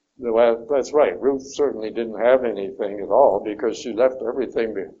 Well, that's right. Ruth certainly didn't have anything at all because she left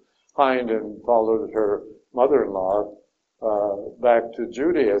everything behind and followed her mother-in-law back to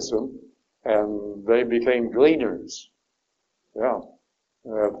Judaism, and they became gleaners. Yeah.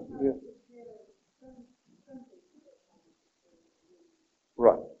 Yeah.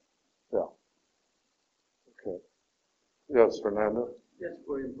 Right. Yeah. Okay. Yes, Fernando? Just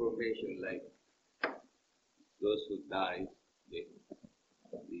for information, like those who died, the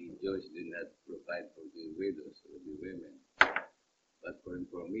Jews did not provide for the widows or the women. But for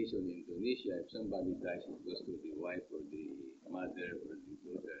information, in Indonesia, if somebody dies, it goes to the wife or the mother or the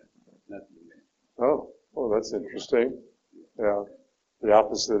daughter, not the men. Oh, that's interesting. Yeah, the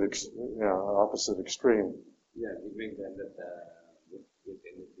opposite extreme. Yeah, the men cannot get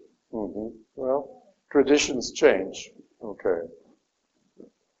anything. Mm-hmm. Well, traditions change. Okay.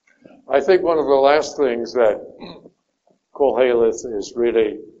 I think one of the last things that Koheleth is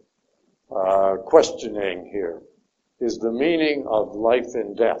really questioning here is the meaning of life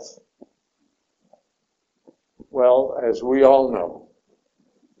and death. Well, as we all know,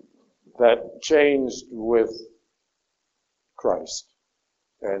 that changed with Christ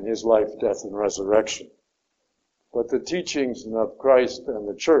and his life, death, and resurrection. But the teachings of Christ and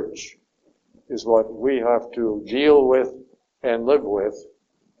the church is what we have to deal with and live with.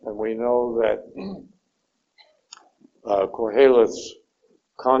 And we know that Koheleth's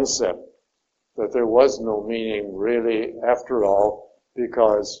concept that there was no meaning really after all,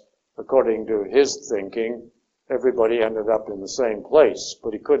 because according to his thinking, everybody ended up in the same place,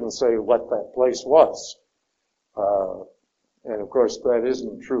 but he couldn't say what that place was. And of course, that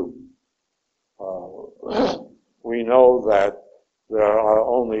isn't true. We know that there are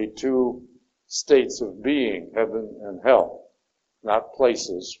only two states of being, heaven and hell, not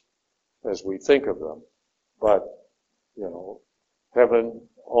places as we think of them, but, heaven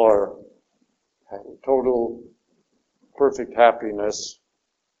or total perfect happiness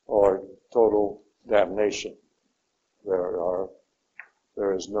or total damnation.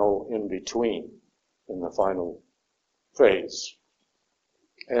 There is no in between in the final phase.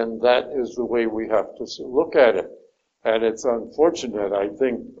 And that is the way we have to look at it. And it's unfortunate, I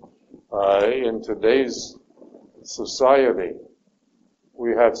think, in today's society,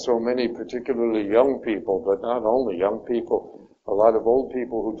 we have so many, particularly young people, but not only young people, a lot of old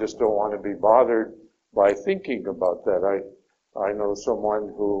people who just don't want to be bothered by thinking about that. I know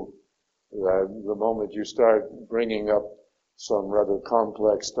someone who, the moment you start bringing up some rather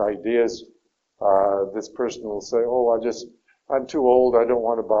complex ideas, this person will say, I'm too old, I don't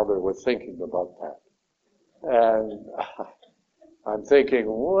want to bother with thinking about that. And I'm thinking,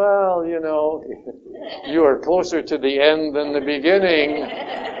 well, you are closer to the end than the beginning.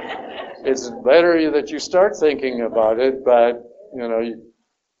 It's better that you start thinking about it, but,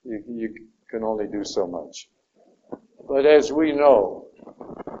 you can only do so much. But as we know,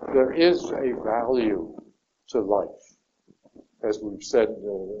 there is a value to life. As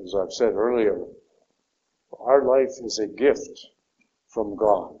I've said earlier, our life is a gift from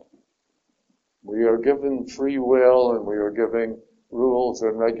God. We are given free will, and we are given rules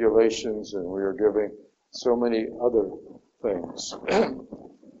and regulations, and we are given so many other things.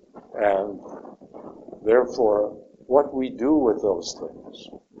 And therefore, what we do with those things,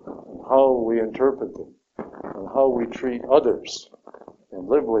 and how we interpret them, and how we treat others and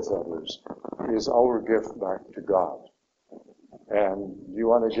live with others is our gift back to God. And you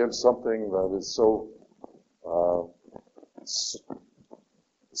want to give something that is so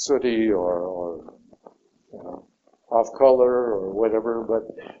sooty or off color or whatever, but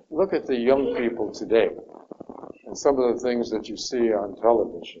look at the young people today and some of the things that you see on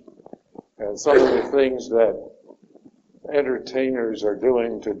television and some of the things that entertainers are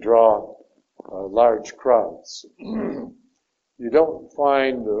doing to draw large crowds. You don't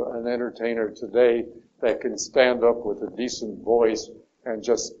find an entertainer today that can stand up with a decent voice and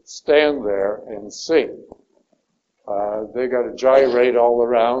just stand there and sing. They got to gyrate all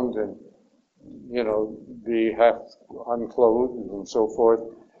around and, be half unclothed and so forth,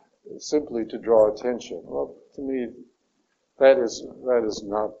 simply to draw attention. Well, to me, that is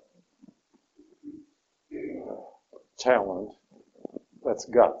not talent. That's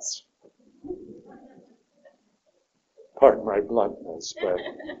guts. Pardon my bluntness, but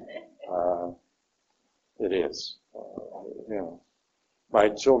it is. My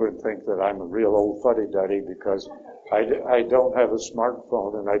children think that I'm a real old fuddy-duddy because I don't have a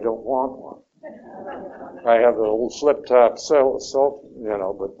smartphone and I don't want one. I have an old flip-top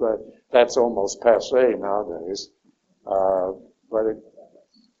but that's almost passé nowadays. But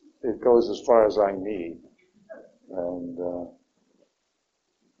it goes as far as I need. And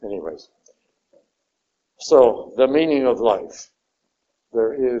anyways. So, the meaning of life.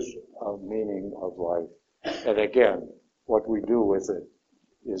 There is a meaning of life. And again, what we do with it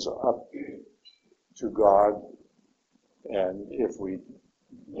is up to God. And if we,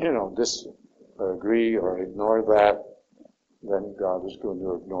 disagree or ignore that, then God is going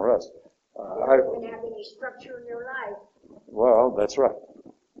to ignore us. You're not going to have any structure in your life. Well, that's right.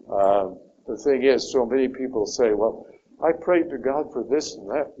 The thing is, so many people say, well, I prayed to God for this and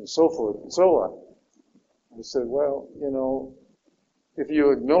that and so forth and so on. I said, well, if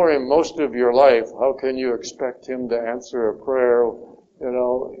you ignore him most of your life, how can you expect him to answer a prayer,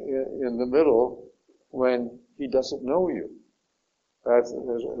 in the middle when he doesn't know you? That's,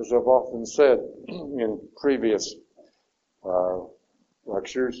 as I've often said in previous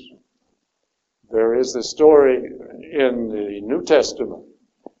lectures, there is a story in the New Testament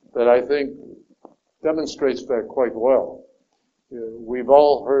that I think demonstrates that quite well. We've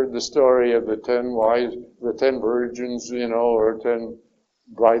all heard the story of the 10 virgins, or 10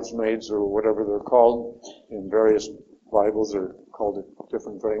 bridesmaids or whatever they're called. In various Bibles are called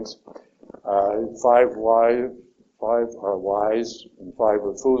different things. 5 are wise and 5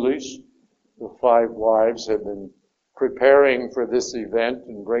 are foolish. The 5 wives had been preparing for this event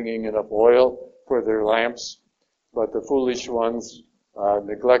and bringing enough oil for their lamps, but the foolish ones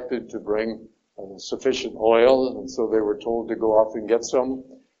neglected to bring sufficient oil, and so they were told to go off and get some.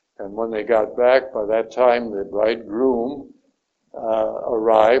 And when they got back, by that time the bridegroom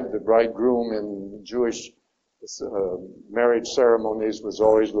arrived. The bridegroom in Jewish marriage ceremonies was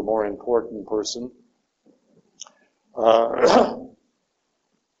always the more important person.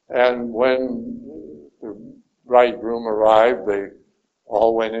 And when the bridegroom arrived, they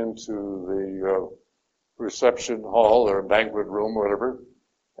all went into the reception hall or banquet room, whatever,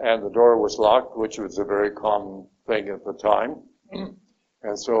 and the door was locked, which was a very common thing at the time.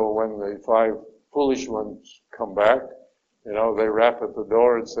 And so when the 5 foolish ones come back, they rap at the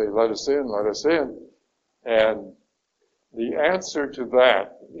door and say, let us in, let us in. And the answer to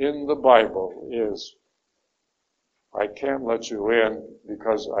that in the Bible is, I can't let you in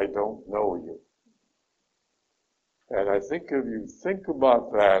because I don't know you. And I think if you think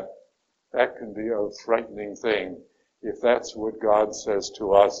about that, that can be a frightening thing if that's what God says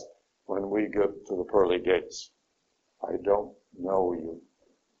to us when we get to the pearly gates. I don't know you.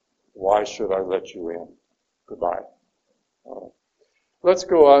 Why should I let you in? Goodbye. Let's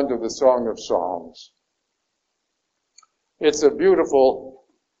go on to the Song of Songs. It's a beautiful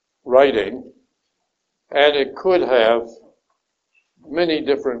writing, and it could have many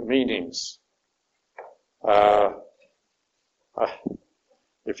different meanings.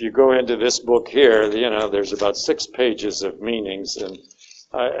 If you go into this book here, there's about 6 pages of meanings, and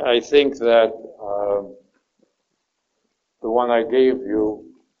I think that the one I gave you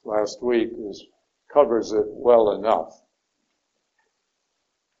last week covers it well enough.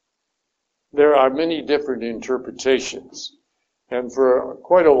 There are many different interpretations, and for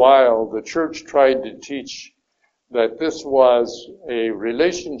quite a while the church tried to teach that this was a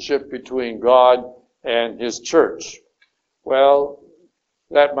relationship between God and his church. Well,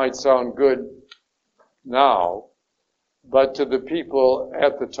 that might sound good now, but to the people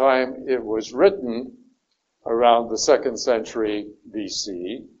at the time it was written, around the 2nd century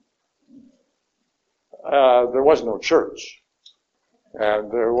BC, there was no church.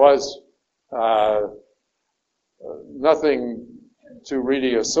 And there was nothing to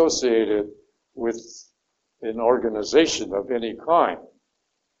really associate it with an organization of any kind.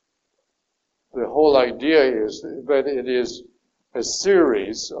 The whole idea is that it is a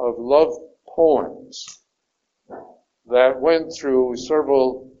series of love poems that went through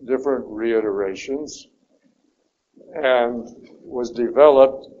several different reiterations and was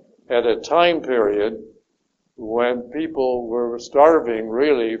developed at a time period when people were starving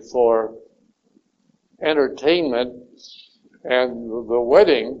really for entertainment, and the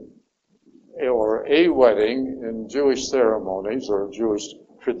wedding or a wedding in Jewish ceremonies or Jewish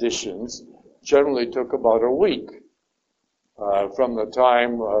traditions generally took about a week from the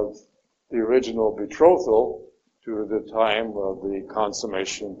time of the original betrothal to the time of the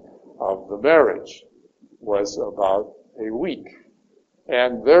consummation of the marriage was about a week.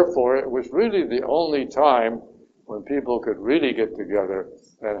 And therefore, it was really the only time when people could really get together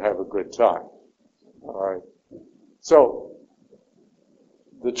and have a good time. All right. So,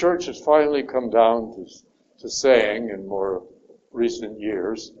 the church has finally come down to saying in more recent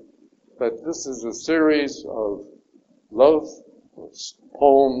years that this is a series of love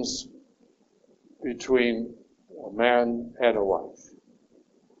poems between a man and a wife.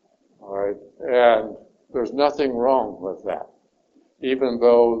 All right, and there's nothing wrong with that, even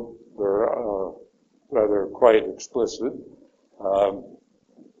though they're rather quite explicit.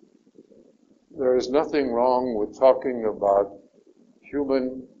 There is nothing wrong with talking about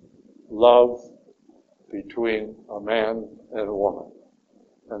human love between a man and a woman,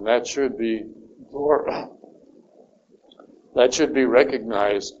 and that should be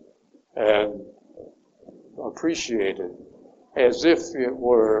recognized and appreciated as if it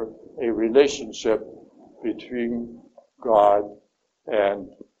were a relationship between God and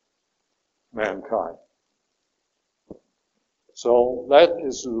mankind. So that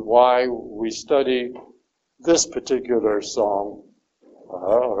is why we study this particular song,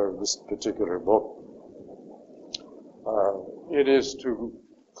 or this particular book. It is to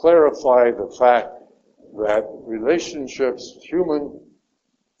clarify the fact that relationships, human,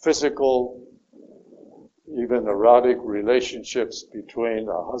 physical, even erotic relationships between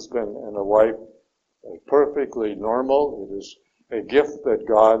a husband and a wife are perfectly normal. It is a gift that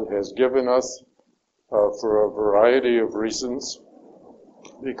God has given us for a variety of reasons,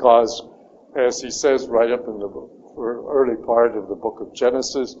 because, as he says right up in the early part of the book of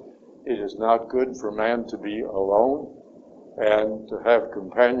Genesis, it is not good for man to be alone, and to have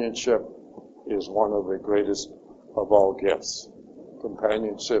companionship is one of the greatest of all gifts,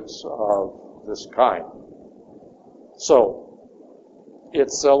 companionships of this kind. So,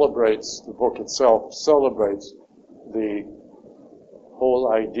 the book itself celebrates the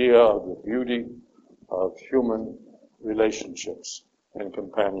whole idea of the beauty of human relationships and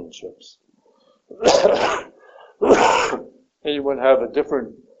companionships. Anyone have a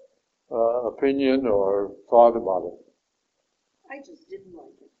different opinion or thought about it? I just didn't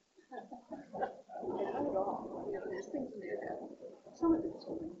like it. Not at all. You know, there's things in there that some of it's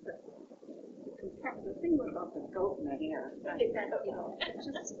fine, but the thing about the goat and the hare, you know,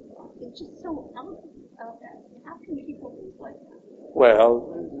 it's just so how can people think like that?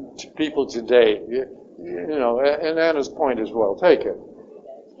 Well, people today, you know, and Anna's point is well taken.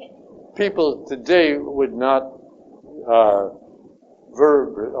 People today would not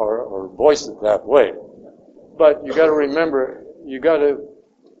verb or voice it that way. But you got to remember, you got to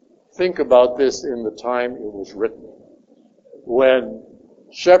think about this in the time it was written, when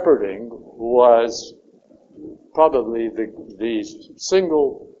shepherding was probably the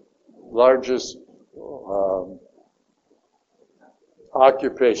single largest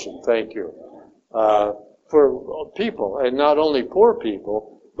occupation, thank you, for people, and not only poor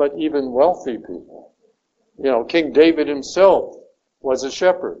people, but even wealthy people. You know, King David himself was a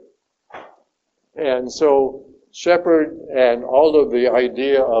shepherd. And so shepherd and all of the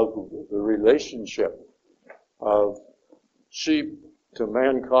idea of the relationship of sheep to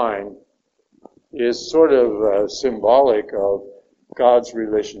mankind is sort of symbolic of God's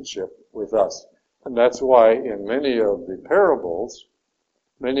relationship with us. And that's why in many of the parables,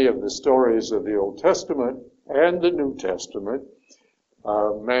 many of the stories of the Old Testament and the New Testament,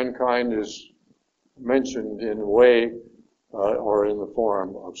 mankind is mentioned in a way or in the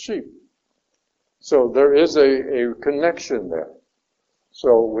form of sheep. So there is a connection there.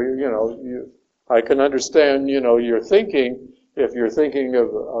 So I can understand, your thinking, if you're thinking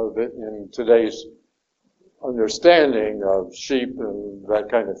of it in today's understanding of sheep and that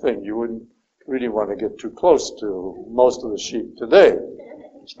kind of thing. You wouldn't really want to get too close to most of the sheep today,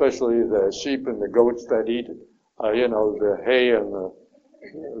 especially the sheep and the goats that eat, the hay and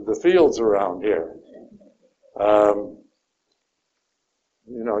the fields around here.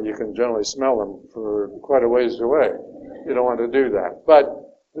 You can generally smell them for quite a ways away. You don't want to do that. But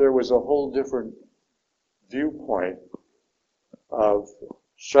there was a whole different viewpoint of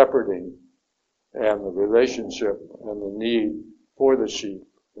shepherding and the relationship and the need for the sheep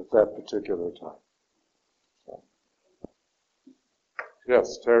at that particular time. So.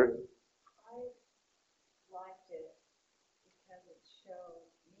 Yes, Terry? I liked it because it showed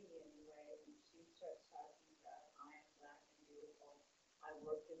me anyway, when she starts talking about I am black and beautiful, I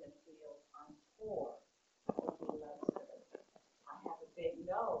worked in the field, I'm poor, but he loves her. I have a big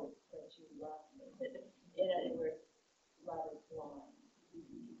nose, but you love me. In other words, love is blind.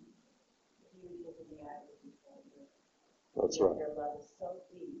 Beauty is in the eyes of the beholder. That's right. Your love is so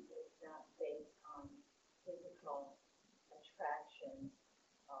deep, it's not based on physical attraction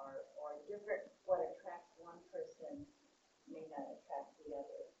or different, what attracts one person may not attract the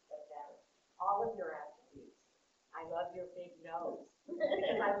other, but that all of your attributes. I love your big nose because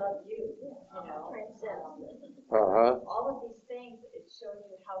I love you, all of these things, it shows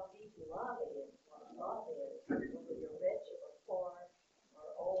you how deep love is, what love is, whether you're rich or poor or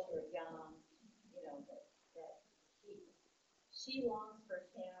old or young, that she longs for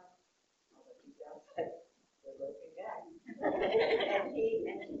him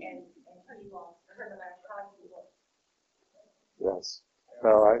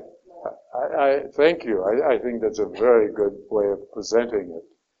Thank you. I think that's a very good way of presenting it.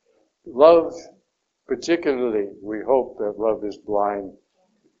 Love, particularly, we hope that love is blind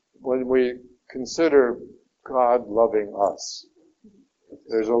when we consider God loving us.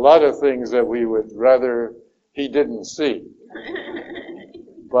 There's a lot of things that we would rather he didn't see.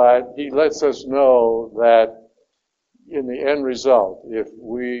 But he lets us know that in the end result, if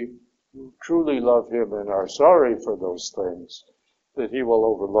we truly love him and are sorry for those things, that he will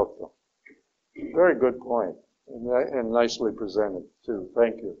overlook them. Very good point, and nicely presented, too.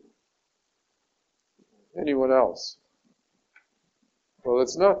 Thank you. Anyone else? Well,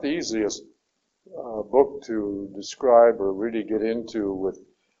 it's not the easiest book to describe or really get into with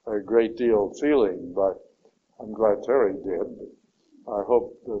a great deal of feeling, but I'm glad Terry did. I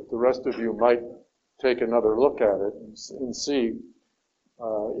hope that the rest of you might take another look at it and see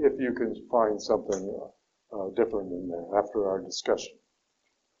if you can find something different in there after our discussion.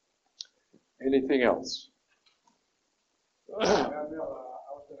 Anything else? I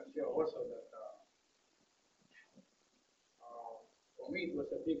was going to share also that for me it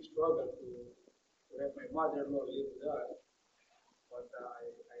was a big struggle to have my mother-in-law live with us. But I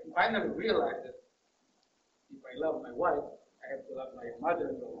finally realized that if I love my wife, I have to love my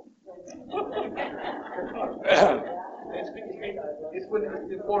mother-in-law. It's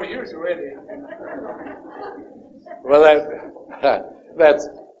been 4 years already. Well,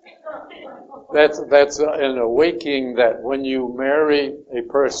 that's an awakening that when you marry a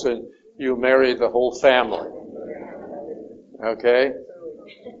person, you marry the whole family. Okay?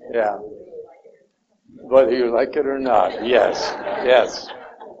 Yeah. Whether you like it or not, yes.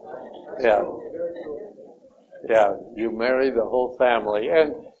 Yeah. Yeah, you marry the whole family.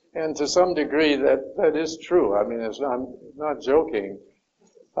 And to some degree that is true. I mean, I'm not joking.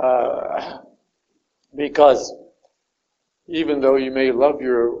 Because even though you may love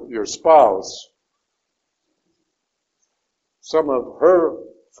your spouse, some of her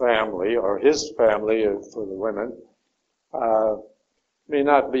family or his family, for the women, may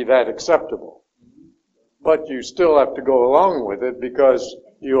not be that acceptable. But you still have to go along with it because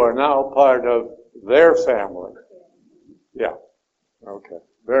you are now part of their family. Yeah. Okay.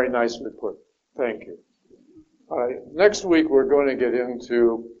 Very nicely put. Thank you. All right. Next week we're going to get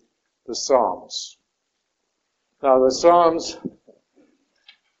into the Psalms. Now the Psalms,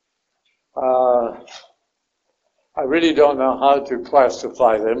 I really don't know how to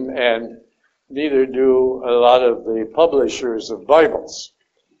classify them, and neither do a lot of the publishers of Bibles.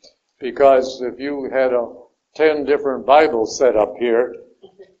 Because if you had 10 different Bibles set up here,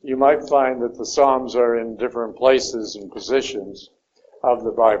 you might find that the Psalms are in different places and positions of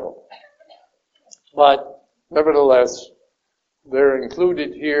the Bible. But nevertheless, they're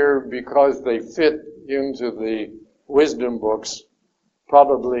included here because they fit into the wisdom books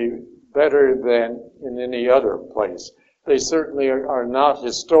probably better than in any other place. They certainly are not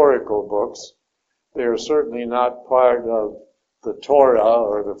historical books. They are certainly not part of the Torah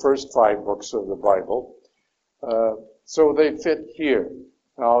or the first 5 books of the Bible. So they fit here.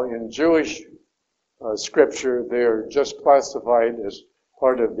 Now, in Jewish scripture, they're just classified as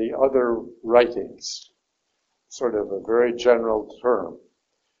part of the other writings, sort of a very general term,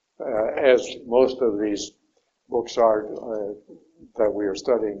 as most of these books are that we are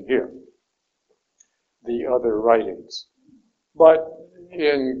studying here, the other writings. But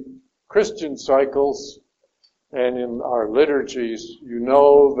in Christian cycles and in our liturgies, you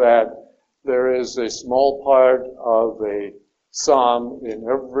know that there is a small part of a psalm in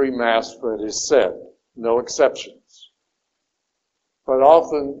every Mass that is said, no exceptions. But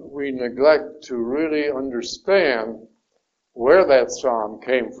often we neglect to really understand where that psalm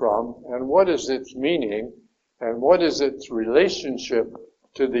came from and what is its meaning and what is its relationship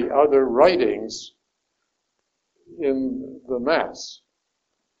to the other writings in the Mass.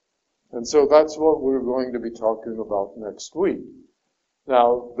 And so that's what we're going to be talking about next week.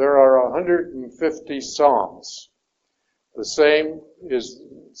 Now, there are 150 psalms. The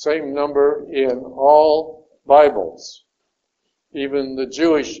same number in all Bibles. Even the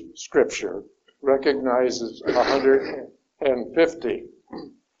Jewish scripture recognizes 150.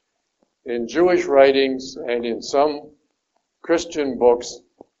 In Jewish writings and in some Christian books,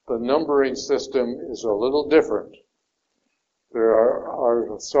 the numbering system is a little different. There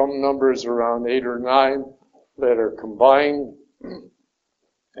are some numbers around 8 or 9 that are combined,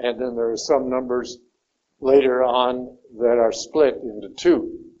 and then there are some numbers later on that are split into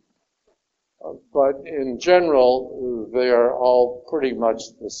 2. But in general, they are all pretty much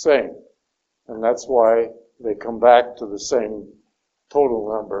the same. And that's why they come back to the same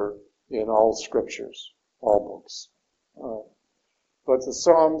total number in all scriptures, all books. but the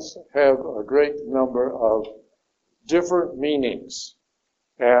Psalms have a great number of different meanings.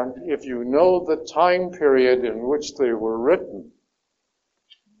 And if you know the time period in which they were written,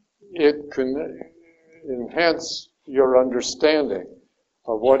 it can enhance your understanding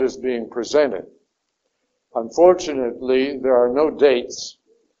of what is being presented. Unfortunately, there are no dates.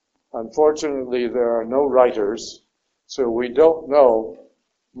 Unfortunately, there are no writers, so we don't know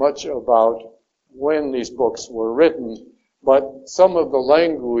much about when these books were written, but some of the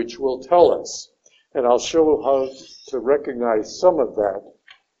language will tell us. And I'll show how to recognize some of that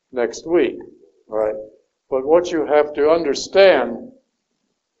next week. All right? But what you have to understand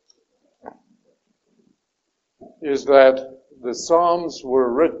is that the Psalms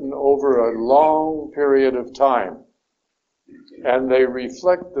were written over a long period of time, and they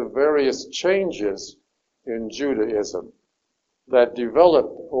reflect the various changes in Judaism that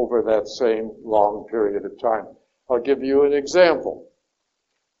developed over that same long period of time. I'll give you an example.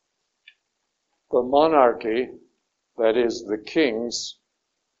 The monarchy, that is the kings,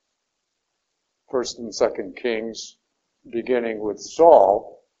 1st and 2nd Kings, beginning with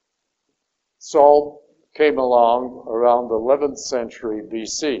Saul. Saul came along around the 11th century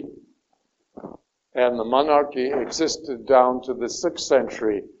BC. And the monarchy existed down to the 6th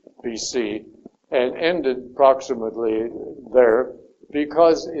century BC and ended approximately there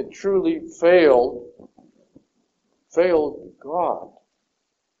because it truly failed God.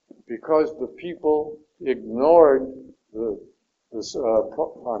 Because the people ignored the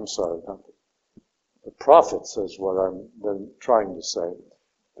prophets is what I've been trying to say.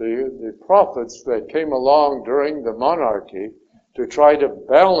 The prophets that came along during the monarchy to try to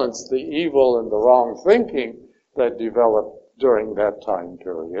balance the evil and the wrong thinking that developed during that time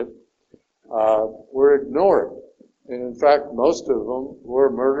period were ignored. And in fact, most of them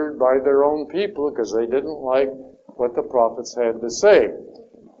were murdered by their own people because they didn't like what the prophets had to say.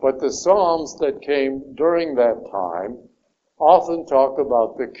 But the Psalms that came during that time often talk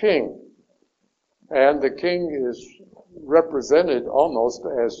about the king. And the king is represented almost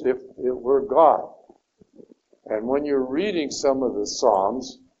as if it were God. And when you're reading some of the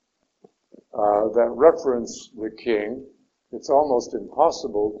Psalms that reference the king, it's almost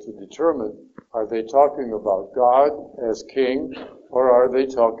impossible to determine, are they talking about God as king, or are they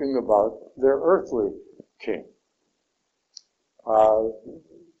talking about their earthly king?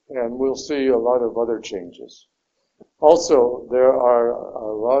 And we'll see a lot of other changes. Also, there are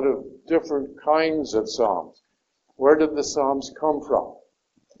a lot of different kinds of Psalms. Where did the Psalms come from?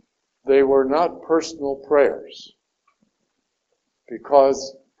 They were not personal prayers,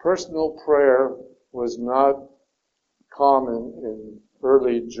 because personal prayer was not common in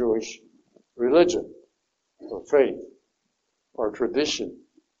early Jewish religion or faith or tradition.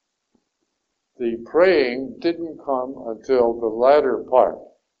 The praying didn't come until the latter part,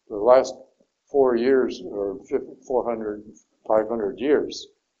 the last 4 years or 400, 500 years.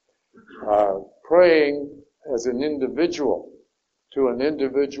 Praying as an individual to an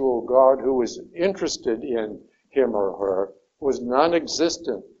individual God who was interested in him or her was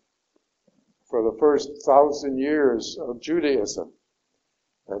non-existent for the first 1,000 years of Judaism,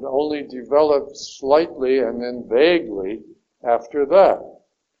 and only developed slightly and then vaguely after that.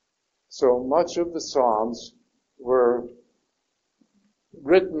 So much of the Psalms were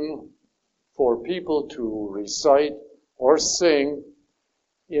written for people to recite or sing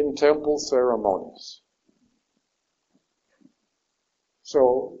in temple ceremonies.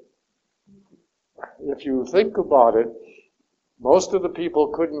 So, if you think about it, most of the people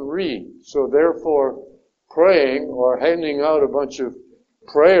couldn't read, so therefore praying or handing out a bunch of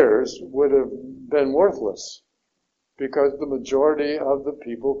prayers would have been worthless, because the majority of the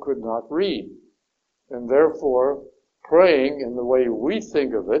people could not read. And therefore, praying in the way we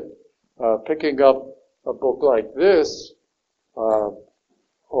think of it, picking up a book like this, or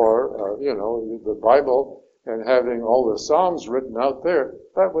the Bible, and having all the Psalms written out there,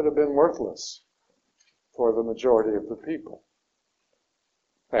 that would have been worthless for the majority of the people.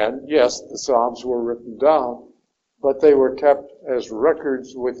 And yes, the Psalms were written down, but they were kept as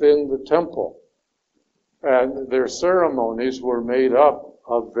records within the temple. And their ceremonies were made up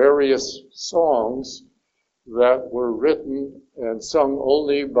of various songs that were written and sung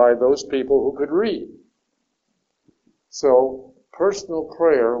only by those people who could read. So personal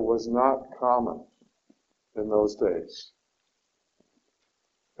prayer was not common in those days.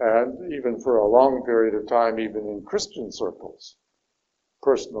 And even for a long period of time, even in Christian circles,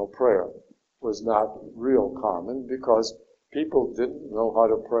 personal prayer was not real common because people didn't know how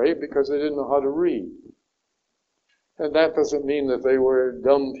to pray because they didn't know how to read. And that doesn't mean that they were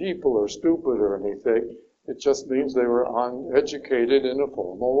dumb people or stupid or anything. It just means they were uneducated in a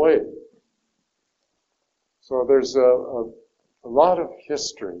formal way. So there's a lot of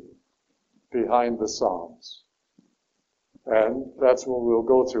history behind the Psalms. And that's what we'll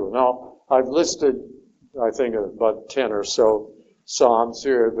go through. Now, I've listed, I think, about 10 or so Psalms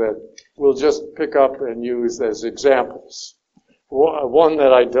here that we'll just pick up and use as examples. One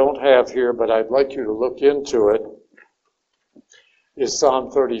that I don't have here, but I'd like you to look into it, is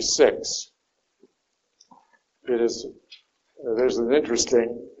Psalm 36. There's an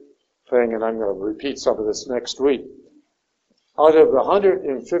interesting thing, and I'm going to repeat some of this next week. Out of the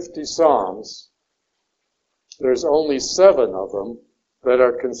 150 Psalms, there's only 7 of them that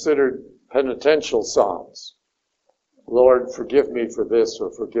are considered penitential Psalms. Lord, forgive me for this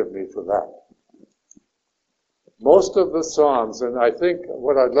or forgive me for that. Most of the Psalms, and I think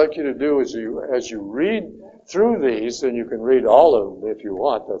what I'd like you to do is as you read through these, and you can read all of them if you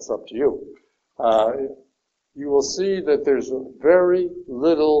want, that's up to you, you will see that there's very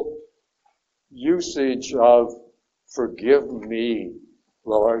little usage of forgive me,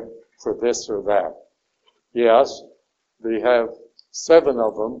 Lord, for this or that. Yes, they have 7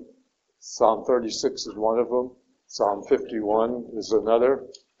 of them. Psalm 36 is one of them. Psalm 51 is another,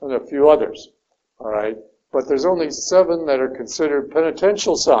 and a few others. All right? But there's only 7 that are considered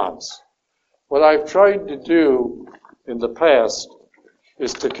penitential Psalms. What I've tried to do in the past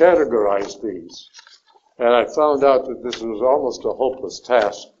is to categorize these. And I found out that this was almost a hopeless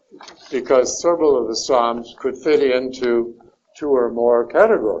task because several of the Psalms could fit into 2 or more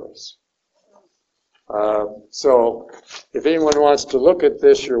categories. So if anyone wants to look at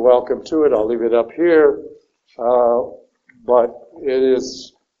this, you're welcome to it. I'll leave it up here. But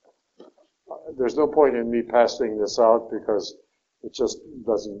there's no point in me passing this out because it just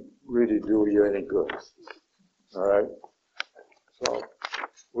doesn't really do you any good. All right? So,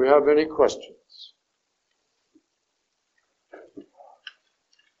 we have any questions?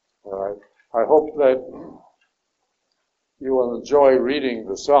 All right. I hope that you will enjoy reading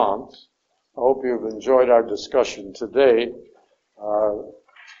the Psalms. I hope you've enjoyed our discussion today.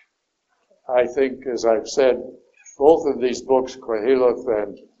 I think, as I've said, both of these books, Koheleth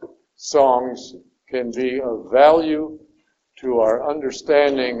and Songs, can be of value to our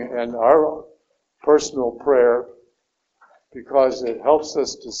understanding and our personal prayer because it helps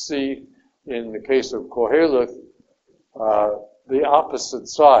us to see, in the case of Koheleth, the opposite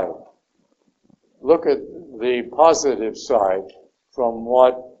side. Look at the positive side from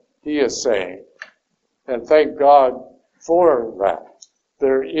what he is saying, and thank God for that.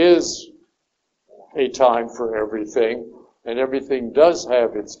 There is a time for everything, and everything does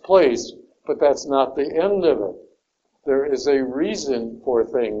have its place, but that's not the end of it. There is a reason for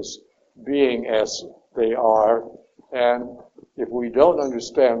things being as they are, and if we don't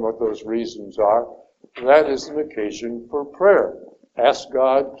understand what those reasons are, that is an occasion for prayer. Ask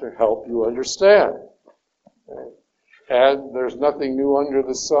God to help you understand. And there's nothing new under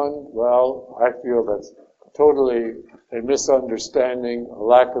the sun. Well, I feel that's totally a misunderstanding, a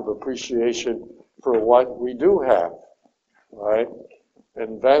lack of appreciation for what we do have. Right?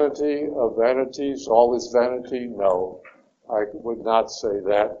 And vanity of vanities, all is vanity? No, I would not say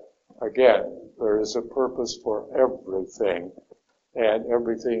that. Again, there is a purpose for everything, and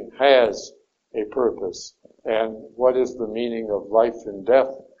everything has a purpose. And what is the meaning of life and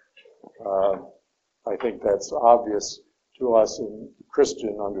death? I think that's obvious to us in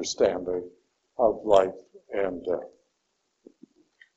Christian understanding of life and death.